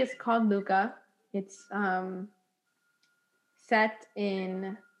movie is called Luca. It's set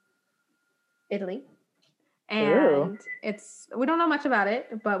in Italy, and we don't know much about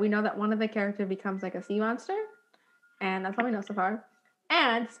it, but we know that one of the characters becomes like a sea monster, and that's all we know so far.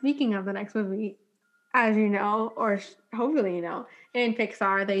 And speaking of the next movie, as you know, or hopefully you know, in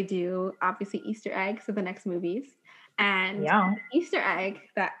Pixar they do obviously Easter eggs for the next movies, and the Easter egg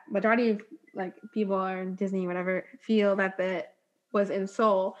that majority of like people or Disney or whatever feel that was in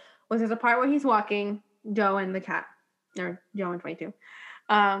Soul was there's a part where he's walking Joe and the cat, or Joe and 22,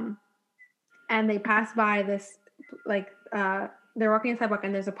 and they pass by this like they're walking on the sidewalk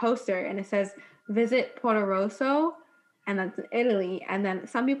and there's a poster and it says visit Porto Rosso, and that's in Italy. And then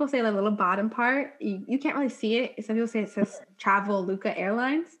some people say the little bottom part, you can't really see it. Some people say it says Travel Luca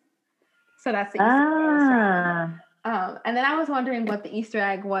Airlines. So that's the Easter egg. And then I was wondering what the Easter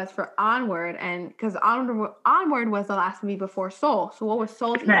egg was for Onward, and because Onward was the last movie before Soul. So what was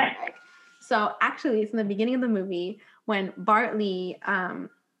Soul's Easter egg? So actually, it's in the beginning of the movie when Bartley,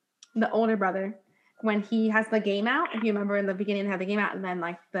 the older brother, when he has the game out. If you remember in the beginning, they had the game out, and then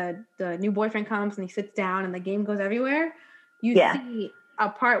like the new boyfriend comes and he sits down and the game goes everywhere. You see a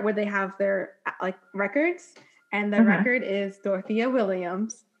part where they have their like records, and the record is Dorothea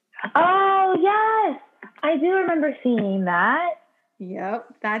Williams. Oh yes, I do remember seeing that.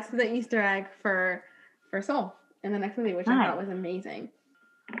 Yep, that's the Easter egg for Soul in the next movie, which I thought was amazing.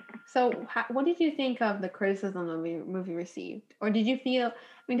 So, what did you think of the criticism the movie received, or did you feel? I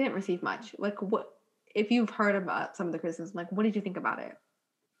mean, it didn't receive much. Like, what if you've heard about some of the criticism? Like, what did you think about it?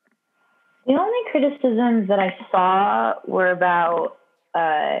 The only criticisms that I saw were about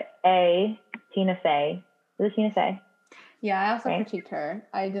Tina Fey. Was it Tina Fey? Yeah, I also critiqued her.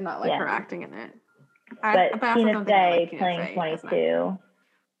 I did not like her acting in it. But Tina Fey playing 22.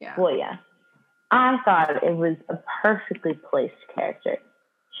 Yeah. Well, yeah. I thought it was a perfectly placed character.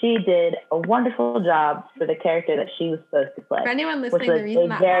 She did a wonderful job for the character that she was supposed to play. For anyone listening, which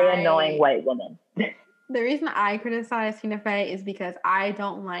was a very annoying white woman. The reason I criticize Tina Fey is because I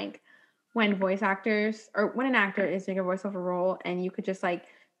don't like when voice actors, or when an actor is doing a voiceover role and you could just like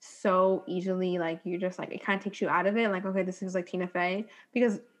so easily, like you're just like, it kind of takes you out of it. Like, okay, this is like Tina Fey,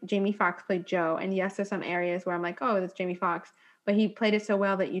 because Jamie Foxx played Joe. And yes, there's some areas where I'm like, oh, that's Jamie Foxx. But he played it so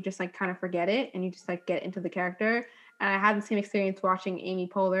well that you just like kind of forget it and you just like get into the character. And I had the same experience watching Amy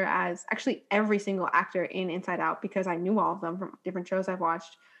Poehler as actually every single actor in Inside Out, because I knew all of them from different shows I've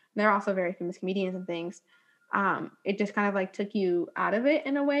watched. They're also very famous comedians and things. It just kind of like took you out of it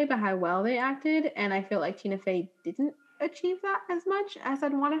in a way by how well they acted. And I feel like Tina Fey didn't achieve that as much as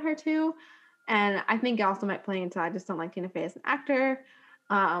I'd wanted her to. And I think it also might play into, I just don't like Tina Fey as an actor.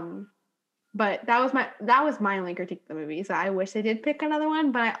 But that was my only critique of the movie. So I wish they did pick another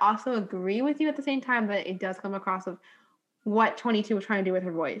one, but I also agree with you at the same time that it does come across of what 22 was trying to do with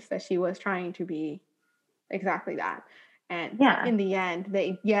her voice, that she was trying to be exactly that. And in the end,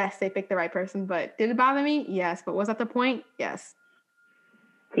 they picked the right person, but did it bother me? Yes. But was that the point? Yes.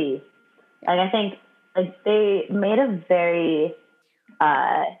 See, and I think like they made a very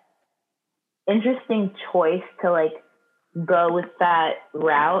interesting choice to like go with that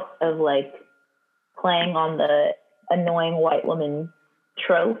route of like playing on the annoying white woman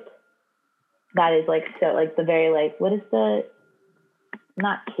trope. That is like, so like the very like, what is the,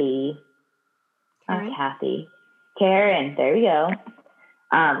 not Katie, not Kathy, Karen, there we go.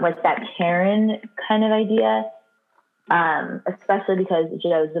 Like that Karen kind of idea, especially because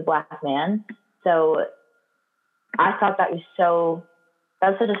Joe's a black man. So I thought that was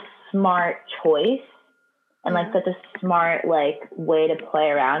such a smart choice, and like such a smart like way to play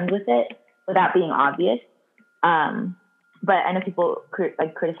around with it without being obvious. But I know people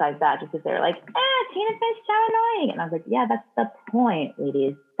criticize that just because they're like, Tina Fey's so annoying. And I was like, yeah, that's the point,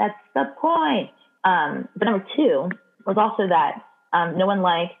 ladies. That's the point. But number two was also that no one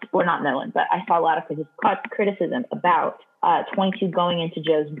liked, or not no one, but I saw a lot of criticism about 22 going into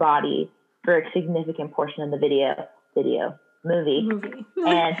Joe's body for a significant portion of the movie.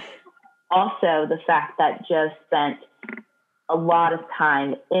 And also the fact that Joe spent a lot of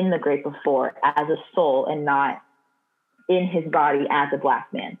time in the great before as a soul and not in his body as a black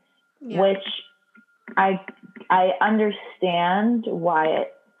man, which I understand why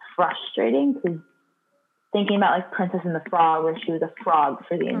it's frustrating, because thinking about like Princess and the Frog, where she was a frog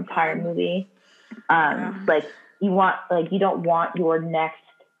for the entire movie, like you don't want your next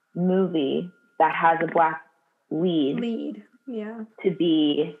movie that has a black lead to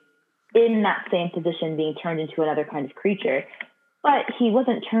be in that same position, being turned into another kind of creature. But he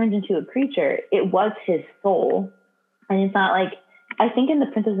wasn't turned into a creature. It was his soul. And it's not like, I think in The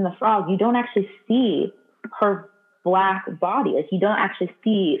Princess and the Frog, you don't actually see her black body. Like, you don't actually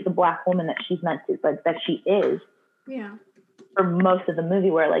see the black woman that she's meant to, like, that she is. Yeah. For most of the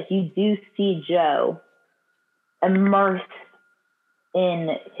movie, where, like, you do see Joe immersed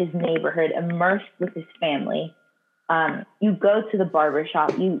in his neighborhood, immersed with his family. You go to the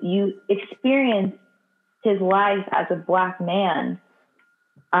barbershop, you experience his life as a black man,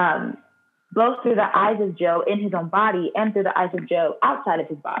 both through the eyes of Joe in his own body and through the eyes of Joe outside of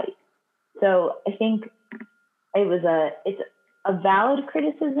his body. So I think it's a valid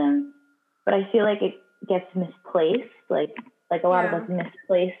criticism, but I feel like it gets misplaced, like a lot of us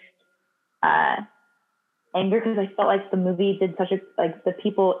misplaced anger because I felt like the movie did such a, like the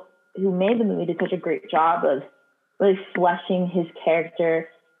people who made the movie did such a great job of really fleshing his character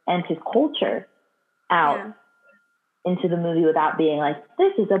and his culture out into the movie without being like,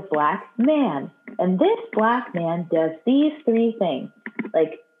 this is a black man and this black man does these three things.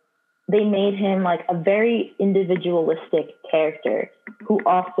 Like, they made him like a very individualistic character who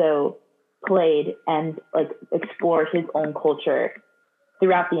also played and like explored his own culture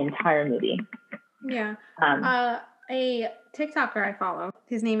throughout the entire movie. Yeah. A TikToker I follow,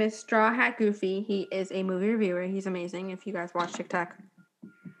 his name is Straw Hat Goofy. He is a movie reviewer. He's amazing. If you guys watch TikTok,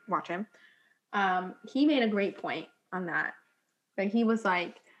 watch him. He made a great point on that. But he was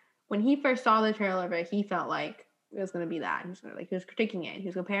like, when he first saw the trailer of it, he felt like it was going to be that. He was critiquing it. He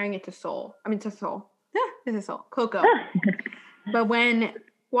was comparing it to Soul. This is Soul. Coco. But when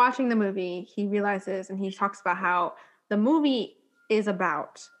watching the movie, he realizes and he talks about how the movie is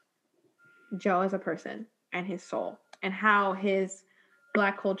about Joe as a person and his soul and how his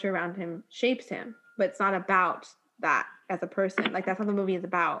black culture around him shapes him. But it's not about that as a person. Like, that's what the movie is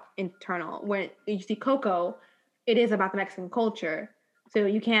about, internal. When you see Coco, it is about the Mexican culture. So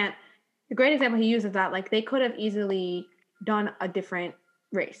you can't, the great example he uses that, like, they could have easily done a different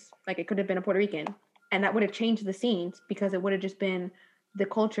race. Like, it could have been a Puerto Rican, and that would have changed the scenes because it would have just been the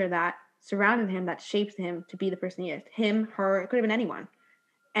culture that surrounded him that shaped him to be the person he is. Him, her, it could have been anyone.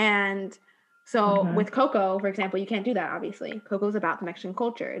 And so with Coco, for example, you can't do that, obviously. Coco's about the Mexican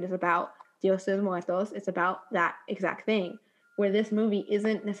culture. It is about Dios de los Muertos. It's about that exact thing. Where this movie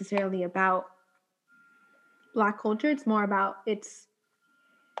isn't necessarily about black culture. It's more about, it's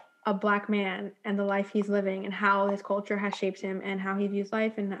a black man and the life he's living and how his culture has shaped him and how he views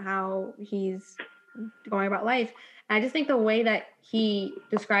life and how he's going about life. And I just think the way that he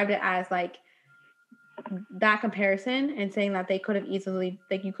described it as like that comparison and saying that they could have easily,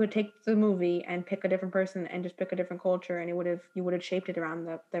 like, you could take the movie and pick a different person and just pick a different culture and you would have shaped it around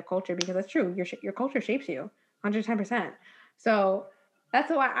their culture, because that's true. Your culture shapes you 110%. So that's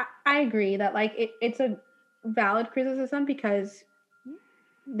why I agree that like it's a valid criticism, because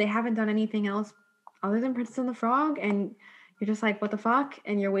they haven't done anything else other than Princess and the Frog, and you're just like, what the fuck?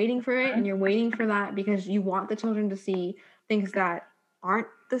 And you're waiting for it, and you're waiting for that because you want the children to see things that aren't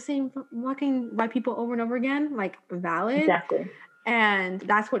the same fucking white people over and over again, like valid. Exactly. And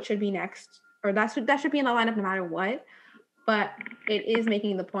that's what should be next, or that should be in the lineup no matter what. But it is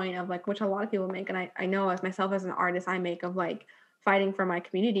making the point of like, which a lot of people make, and I know as myself as an artist, I make, of like fighting for my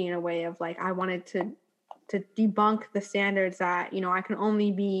community in a way of like, I wanted to debunk the standards that, you know, I can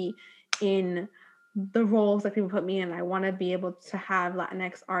only be in the roles that people put me in. I want to be able to have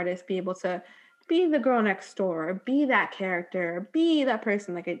Latinx artists be able to be the girl next door, be that character, be that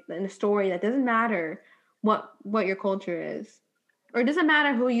person, like in a story that doesn't matter what your culture is, or it doesn't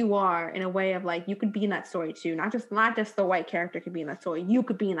matter who you are, in a way of like, you could be in that story too. Not just the white character could be in that story. You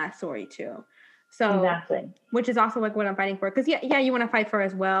could be in that story too. So, exactly. Which is also like what I'm fighting for. Because yeah, you want to fight for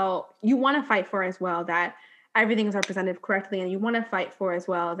as well. You want to fight for as well that everything is represented correctly, and you want to fight for as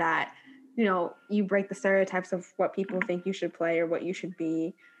well that, you know, you break the stereotypes of what people think you should play or what you should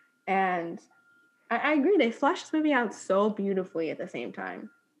be. And I agree. They fleshed this movie out so beautifully at the same time.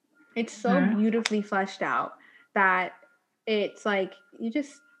 It's so beautifully fleshed out that it's like you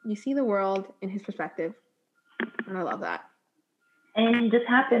see the world in his perspective. And I love that. And it just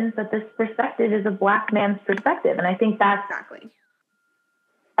happens that this perspective is a black man's perspective. And I think that's exactly.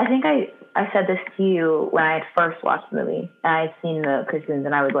 I think I said this to you when I had first watched the movie. And I had seen the cartoons,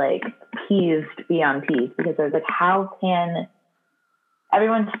 and I was like peeved beyond peeved, because I was like, how can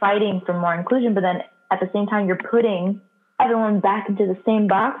everyone's fighting for more inclusion, but then at the same time you're putting everyone back into the same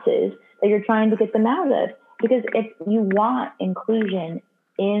boxes that you're trying to get them out of? Because if you want inclusion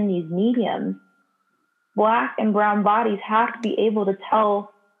in these mediums, black and brown bodies have to be able to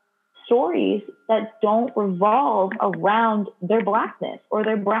tell stories that don't revolve around their blackness or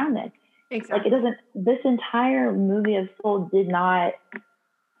their brownness. Exactly. Like, it doesn't, this entire movie of Soul did not,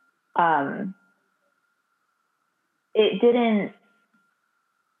 it didn't,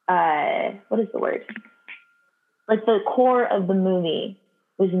 what is the word? Like, the core of the movie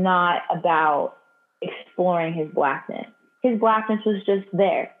was not about exploring his blackness. His blackness was just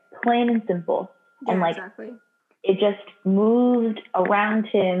there, plain and simple. Yeah, and like, exactly. It just moved around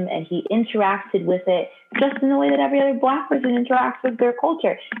him, and he interacted with it just in the way that every other black person interacts with their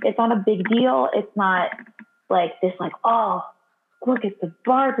culture. It's not a big deal. It's not like this, like, oh, look at the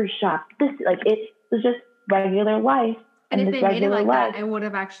barbershop. This, like, it was just regular life. And if they made it like that, it would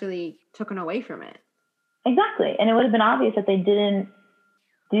have actually taken away from it. Exactly. And it would have been obvious that they didn't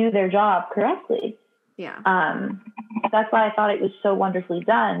do their job correctly. Yeah. That's why I thought it was so wonderfully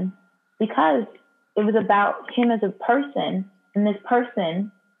done, because it was about him as a person, and this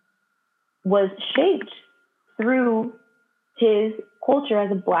person was shaped through his culture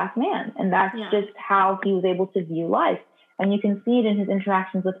as a Black man, and that's just how he was able to view life. And you can see it in his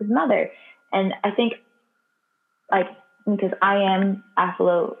interactions with his mother. And I think, like, because I am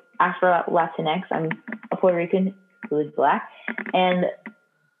Afro Latinx, I'm a Puerto Rican who is Black, and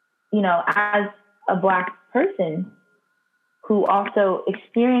as a Black person who also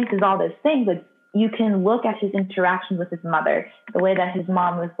experiences all those things, like, you can look at his interactions with his mother, the way that his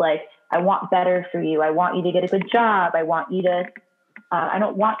mom was like, I want better for you. I want you to get a good job. I want you to, I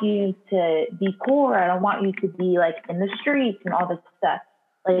don't want you to be poor. I don't want you to be like in the streets and all this stuff.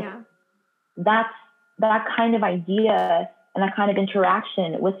 Like that kind of idea and that kind of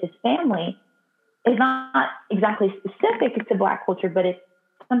interaction with his family is not exactly specific to Black culture, but it's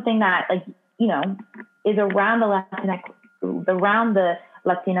something that, like, is around the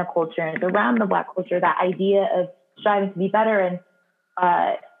Latina culture and around the Black culture, that idea of striving to be better. And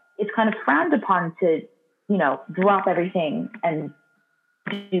it's kind of frowned upon to, drop everything and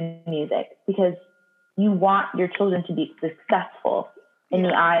do music, because you want your children to be successful in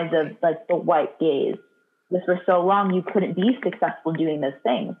the eyes of, like, the white gaze. Because for so long you couldn't be successful doing those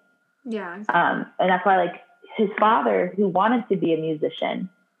things. Yeah. Exactly. And that's why, like, his father, who wanted to be a musician,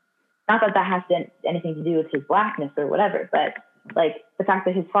 not that has anything to do with his Blackness or whatever, but like the fact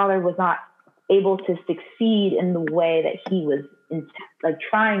that his father was not able to succeed in the way that he was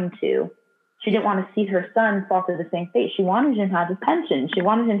trying to. She didn't want to see her son fall through the same fate. She wanted him to have his pension. She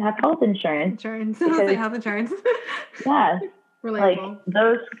wanted him to have health insurance. Because, health insurance. Yeah. Relatable.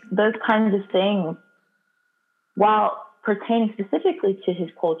 Like those kinds of things, while pertaining specifically to his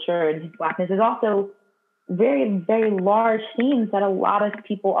culture and his Blackness, is also very, very large themes that a lot of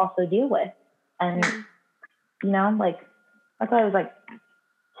people also deal with. And, that's why I was like,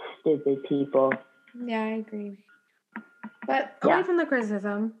 stupid people. Yeah, I agree. But away from the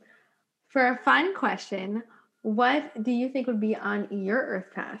criticism, for a fun question, what do you think would be on your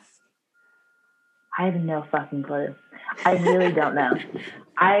Earth Pass? I have no fucking clue. I really don't know.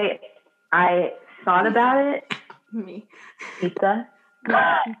 I thought about it. Me. Pizza?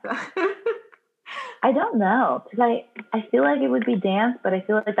 I don't know, because I feel like it would be dance, but I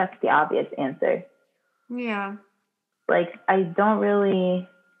feel like that's the obvious answer. Yeah. Like, I don't really,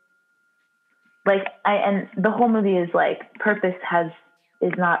 like, and the whole movie is like, purpose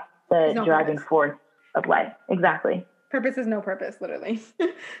is not the driving force of life. Exactly. Purpose is no purpose, literally. So,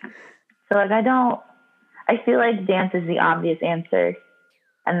 like, I feel like dance is the obvious answer,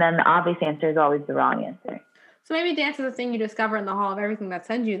 and then the obvious answer is always the wrong answer. So maybe dance is a thing you discover in the hall of everything that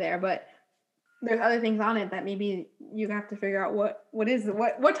sends you there, but there's other things on it that maybe you have to figure out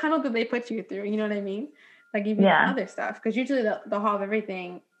what tunnel did they put you through? You know what I mean? Like, even other stuff. Because usually the hall of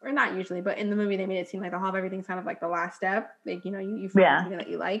everything, or not usually, but in the movie they made it seem like the hall of everything is kind of like the last step. Like, you find something that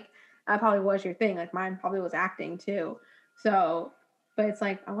you like. That probably was your thing. Like, mine probably was acting too. So, but it's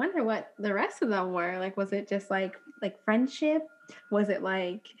like, I wonder what the rest of them were. Like, was it just like friendship? Was it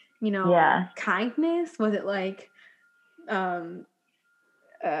like, kindness? Was it like,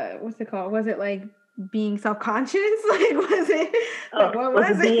 what's it called? Was it like being self-conscious? Like, was it? Like, what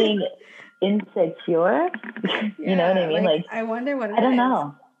was it? Being insecure? You know what I mean? Like, I wonder what it is. I don't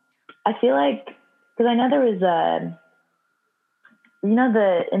know. I feel like, because I know there was in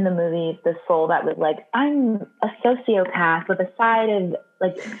the movie, the soul that was like, I'm a sociopath with a side of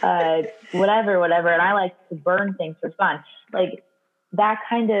like whatever, and I like to burn things for fun. Like, that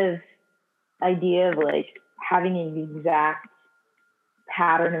kind of idea of like having an exact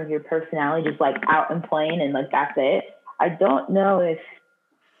pattern of your personality just like out and plain, and like that's it. I don't know if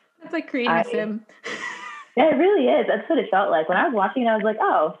that's like creating a sim. Yeah, it really is. That's what it felt like when I was watching it. I was like,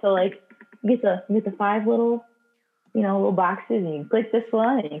 oh, so like you get the 5 little little boxes, and you click this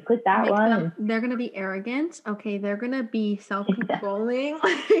one and you click that one. They're gonna be arrogant. Okay, they're gonna be self-controlling.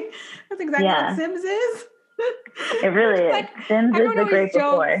 Like, that's exactly what Sims is. It really is. Like, Sims is the great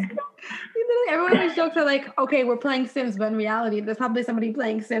before. Everyone always jokes are like, okay, we're playing Sims, but in reality, there's probably somebody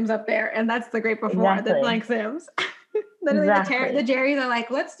playing Sims up there, and that's the great before. Exactly. They're playing Sims. Literally, the Jerrys are like,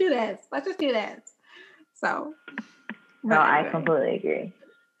 let's do this. Let's just do this. So. No, I completely agree.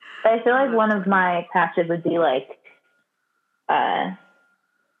 But I feel like one of my passions would be like, I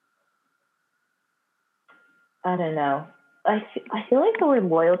don't know. I feel like the word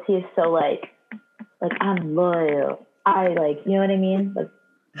loyalty is so like I'm loyal. I like, you know what I mean? Like,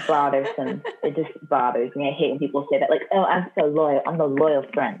 bothersome. It just bothers me. I hate when people say that. Like, oh, I'm so loyal. I'm the loyal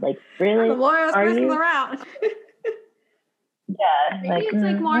friend. Like, really? I'm the loyalest person around. Yeah. Maybe like, it's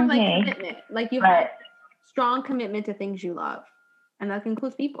like more like commitment. Like, you have strong commitment to things you love. And that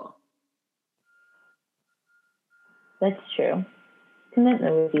includes people. That's true.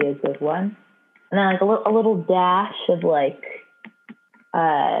 Commitment would be a good one. And then like a little dash of like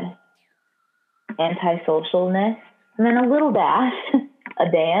uh antisocialness, and then a little dash,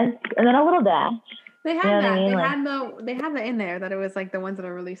 a dance, and then a little dash. They had You know what that. I mean? They had that in there that it was like the ones that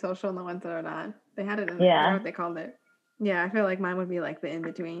are really social and the ones that are not. They had it in there. I Yeah. forgot what they called it. Yeah, I feel like mine would be like the in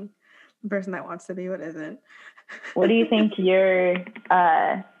between, the person that wants to be but isn't. What do you think your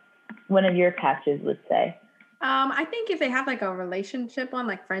one of your patches would say? I think if they have like a relationship one,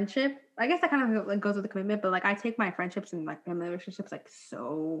 like friendship, I guess that kind of like goes with the commitment. But like I take my friendships and like family relationships like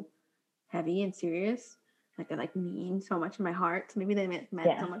so heavy and serious. Like they like mean so much in my heart. So maybe they meant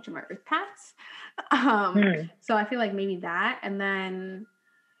so much in my earth paths. So I feel like maybe that, and then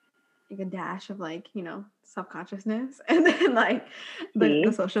like a dash of like, you know, self-consciousness, and then like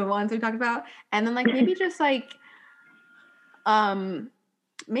the social ones we talked about, and then like maybe just like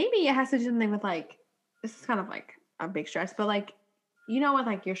maybe it has to do something with like, this is kind of like a big stress, but like, you know, with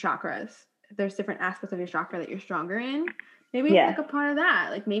like your chakras, there's different aspects of your chakra that you're stronger in. Maybe it's like a part of that.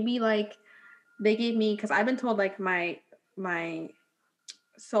 Like maybe like they gave me, because I've been told like my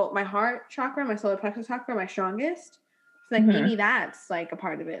heart chakra, my solar plexus chakra, my strongest. So like maybe that's like a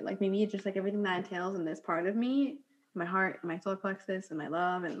part of it. Like maybe it's just like everything that entails in this part of me, my heart, my solar plexus, and my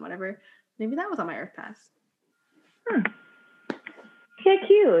love and whatever. Maybe that was on my earth path. Yeah,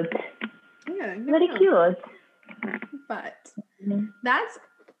 cute. Yeah, very cute. But that's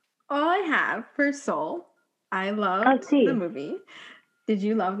all I have for Soul. I loved the movie. Did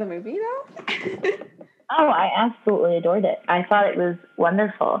you love the movie though? Oh, I absolutely adored it. I thought it was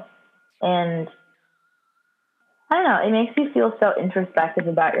wonderful. And I don't know, it makes you feel so introspective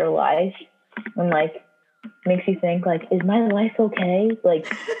about your life, and like makes you think like, is my life okay?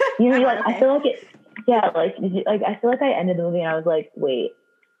 Like, you know, like okay. I feel like it. Yeah, like I feel like I ended the movie and I was like, wait,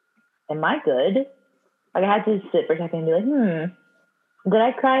 am I good? Like I had to sit for a second and be like, did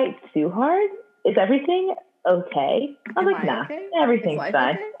I cry too hard? Is everything okay? I was like, nah, okay? Everything's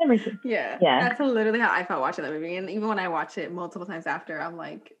fine. Okay? Everything. Yeah. That's literally how I felt watching the movie. And even when I watch it multiple times after, I'm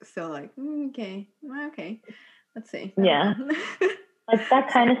like, still like, okay, okay. Let's see. Yeah. Like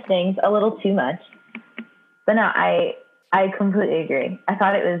that kind of stings a little too much. But no, I completely agree. I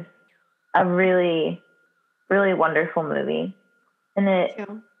thought it was a really, really wonderful movie. And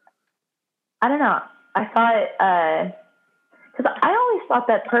I don't know. I thought, because I always thought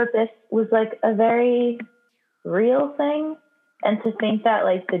that purpose was like a very real thing. And to think that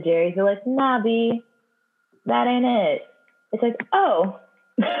like the Jerrys are like, nah, B, that ain't it. It's like, oh.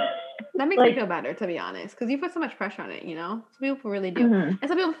 That makes me feel better, to be honest, because you put so much pressure on it, you know? Some people really do. And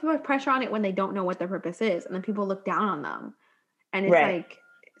some people put pressure on it when they don't know what their purpose is, and then people look down on them. And it's like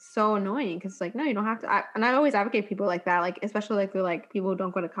so annoying, because it's like, no, you don't have to. And I always advocate people like that, like especially like they're like people who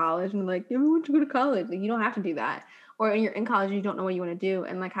don't go to college and like, everyone should go to college. Like you don't have to do that. Or when you're in college, you don't know what you want to do,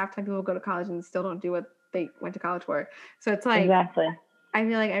 and like half the time people go to college and still don't do what they went to college for. So it's like I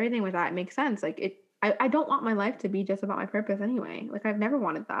feel like everything with that makes sense. Like I don't want my life to be just about my purpose anyway. Like I've never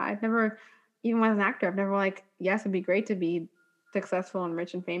wanted that. I've never, even as an actor, I've never like, yes, it'd be great to be successful and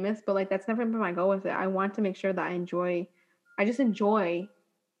rich and famous, but like that's never been my goal with it. I want to make sure that I just enjoy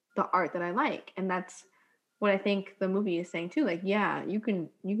the art that I like. And that's what I think the movie is saying too. Like, yeah, you can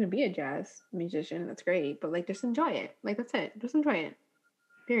be a jazz musician. That's great. But like, just enjoy it. Like, that's it. Just enjoy it.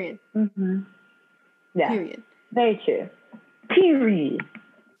 Period. Yeah. Period. Very true. Period.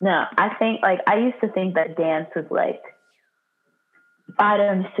 No, I think like I used to think that dance was like, if I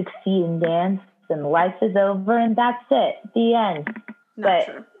don't succeed in dance, then life is over and that's it. The end. Not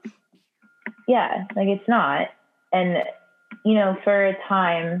true. Yeah, like it's not. And you know, for a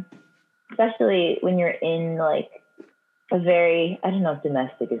time, especially when you're in like a very, I don't know if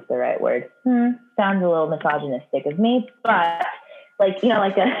domestic is the right word. Sounds a little misogynistic of me, but like, you know,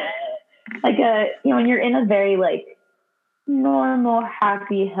 like a, you know, when you're in a very like normal,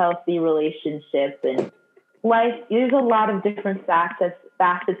 happy, healthy relationship and life, there's a lot of different facets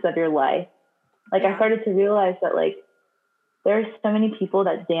of your life. Like I started to realize that like there's so many people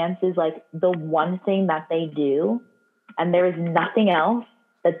that dance is like the one thing that they do, and there is nothing else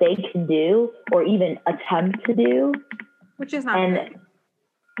that they can do or even attempt to do. Which is not good.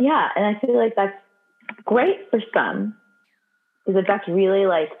 Yeah, and I feel like that's great for some, because if that's really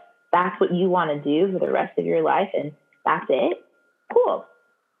like, that's what you want to do for the rest of your life and that's it, cool.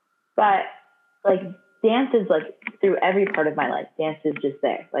 But like dance is like through every part of my life. Dance is just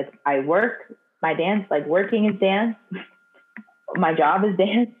there. Like I work, my dance, like working is dance. My job is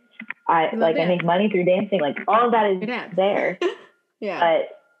dance. I make money through dancing. Like all of that is there. Yeah.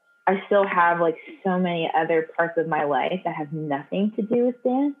 But I still have like so many other parts of my life that have nothing to do with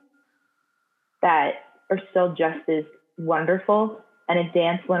dance that are still just as wonderful, and if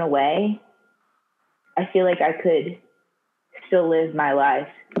dance went away, I feel like I could still live my life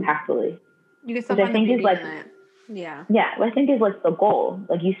happily. You can still Which find I think the is beauty like, in it. Yeah. yeah, I think is like the goal.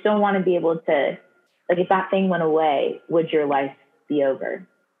 Like you still want to be able to, like if that thing went away, would your life be over?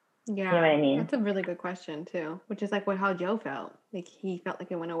 Yeah. You know what I mean? That's a really good question too, which is like how Joe felt. Like he felt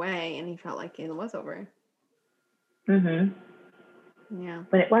like it went away and he felt like it was over. Mhm. Yeah.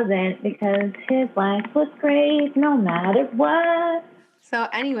 But it wasn't, because his life was great no matter what. So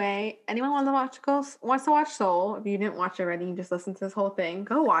anyway, anyone wants to watch Soul? If you didn't watch it already, you just listen to this whole thing.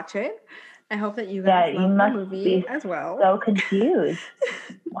 Go watch it. I hope that you guys love the movie as well. So confused.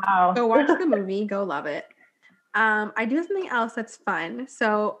 Wow. Go watch the movie. Go love it. I do have something else that's fun.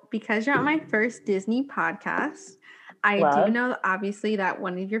 So because you're on my first Disney podcast, I do know obviously that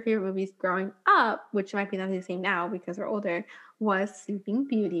one of your favorite movies growing up, which might be not the same now because we're older, was Sleeping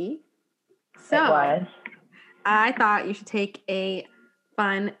Beauty. So it was. I thought you should take a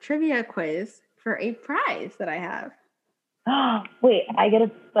fun trivia quiz for a prize that I have. Wait,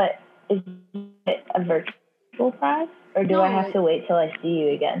 but is it a virtual prize, or do I have to wait till I see you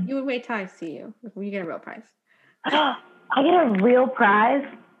again? You would wait till I see you. You get a real prize. I get a real prize?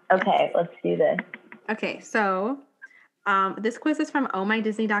 Okay, let's do this. Okay, so this quiz is from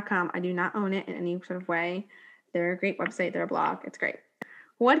ohmydisney.com. I do not own it in any sort of way. They're a great website. They're a blog. It's great.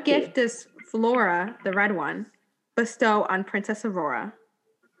 What gift does Flora, the red one, bestow on Princess Aurora?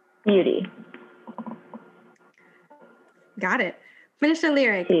 Beauty. Got it. Finish the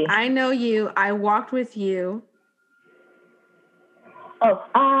lyric. I know you. I walked with you. Oh,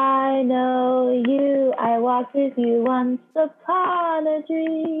 I know you. I walked with you once upon a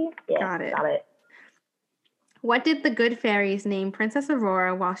dream. Yeah, got it. Got it. What did the good fairies name Princess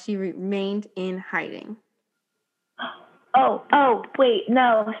Aurora while she remained in hiding? Oh, wait,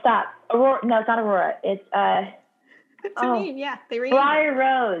 no, stop. Aurora, no, it's not Aurora. It's It's a name, yeah. They Briar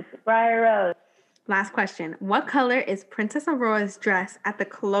Rose. Last question. What color is Princess Aurora's dress at the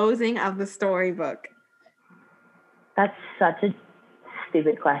closing of the storybook? That's such a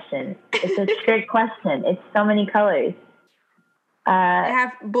stupid question. It's a trick question. It's so many colors. I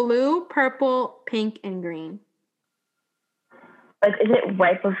have blue, purple, pink, and green. Like, is it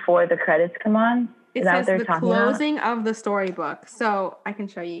right before the credits come on? It says the closing of the storybook. So I can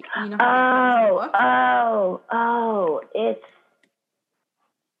show you. You know how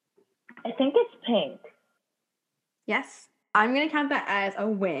I think it's pink. Yes. I'm going to count that as a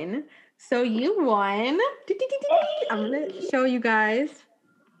win. So you won. I'm going to show you guys.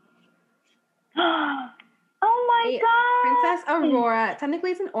 Oh my God. Princess Aurora.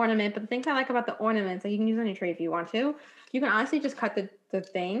 Technically, it's an ornament, but the things I like about the ornaments, like you can use it on your tray if you want to. You can honestly just cut the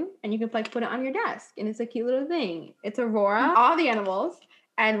thing and you can like put it on your desk. And it's a cute little thing. It's Aurora, all the animals,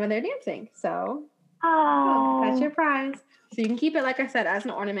 and when they're dancing. So that's your prize. So you can keep it, like I said, as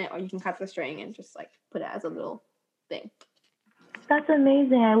an ornament, or you can cut the string and just like put it as a little thing. That's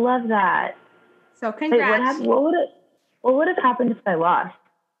amazing. I love that. So congrats. Wait, what would have happened if I lost?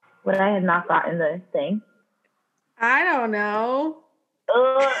 Would I have not gotten the thing? I don't know.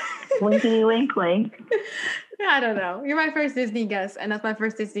 Winky wink wink. I don't know. You're my first Disney guest, and that's my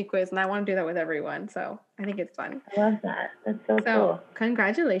first Disney quiz, and I want to do that with everyone, so I think it's fun. I love that. That's so cool.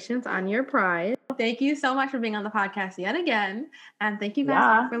 Congratulations on your prize. Thank you so much for being on the podcast yet again, and thank you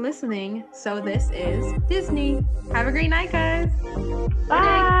guys for listening. So this is Disney. Have a great night, guys.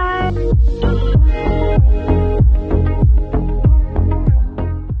 Bye.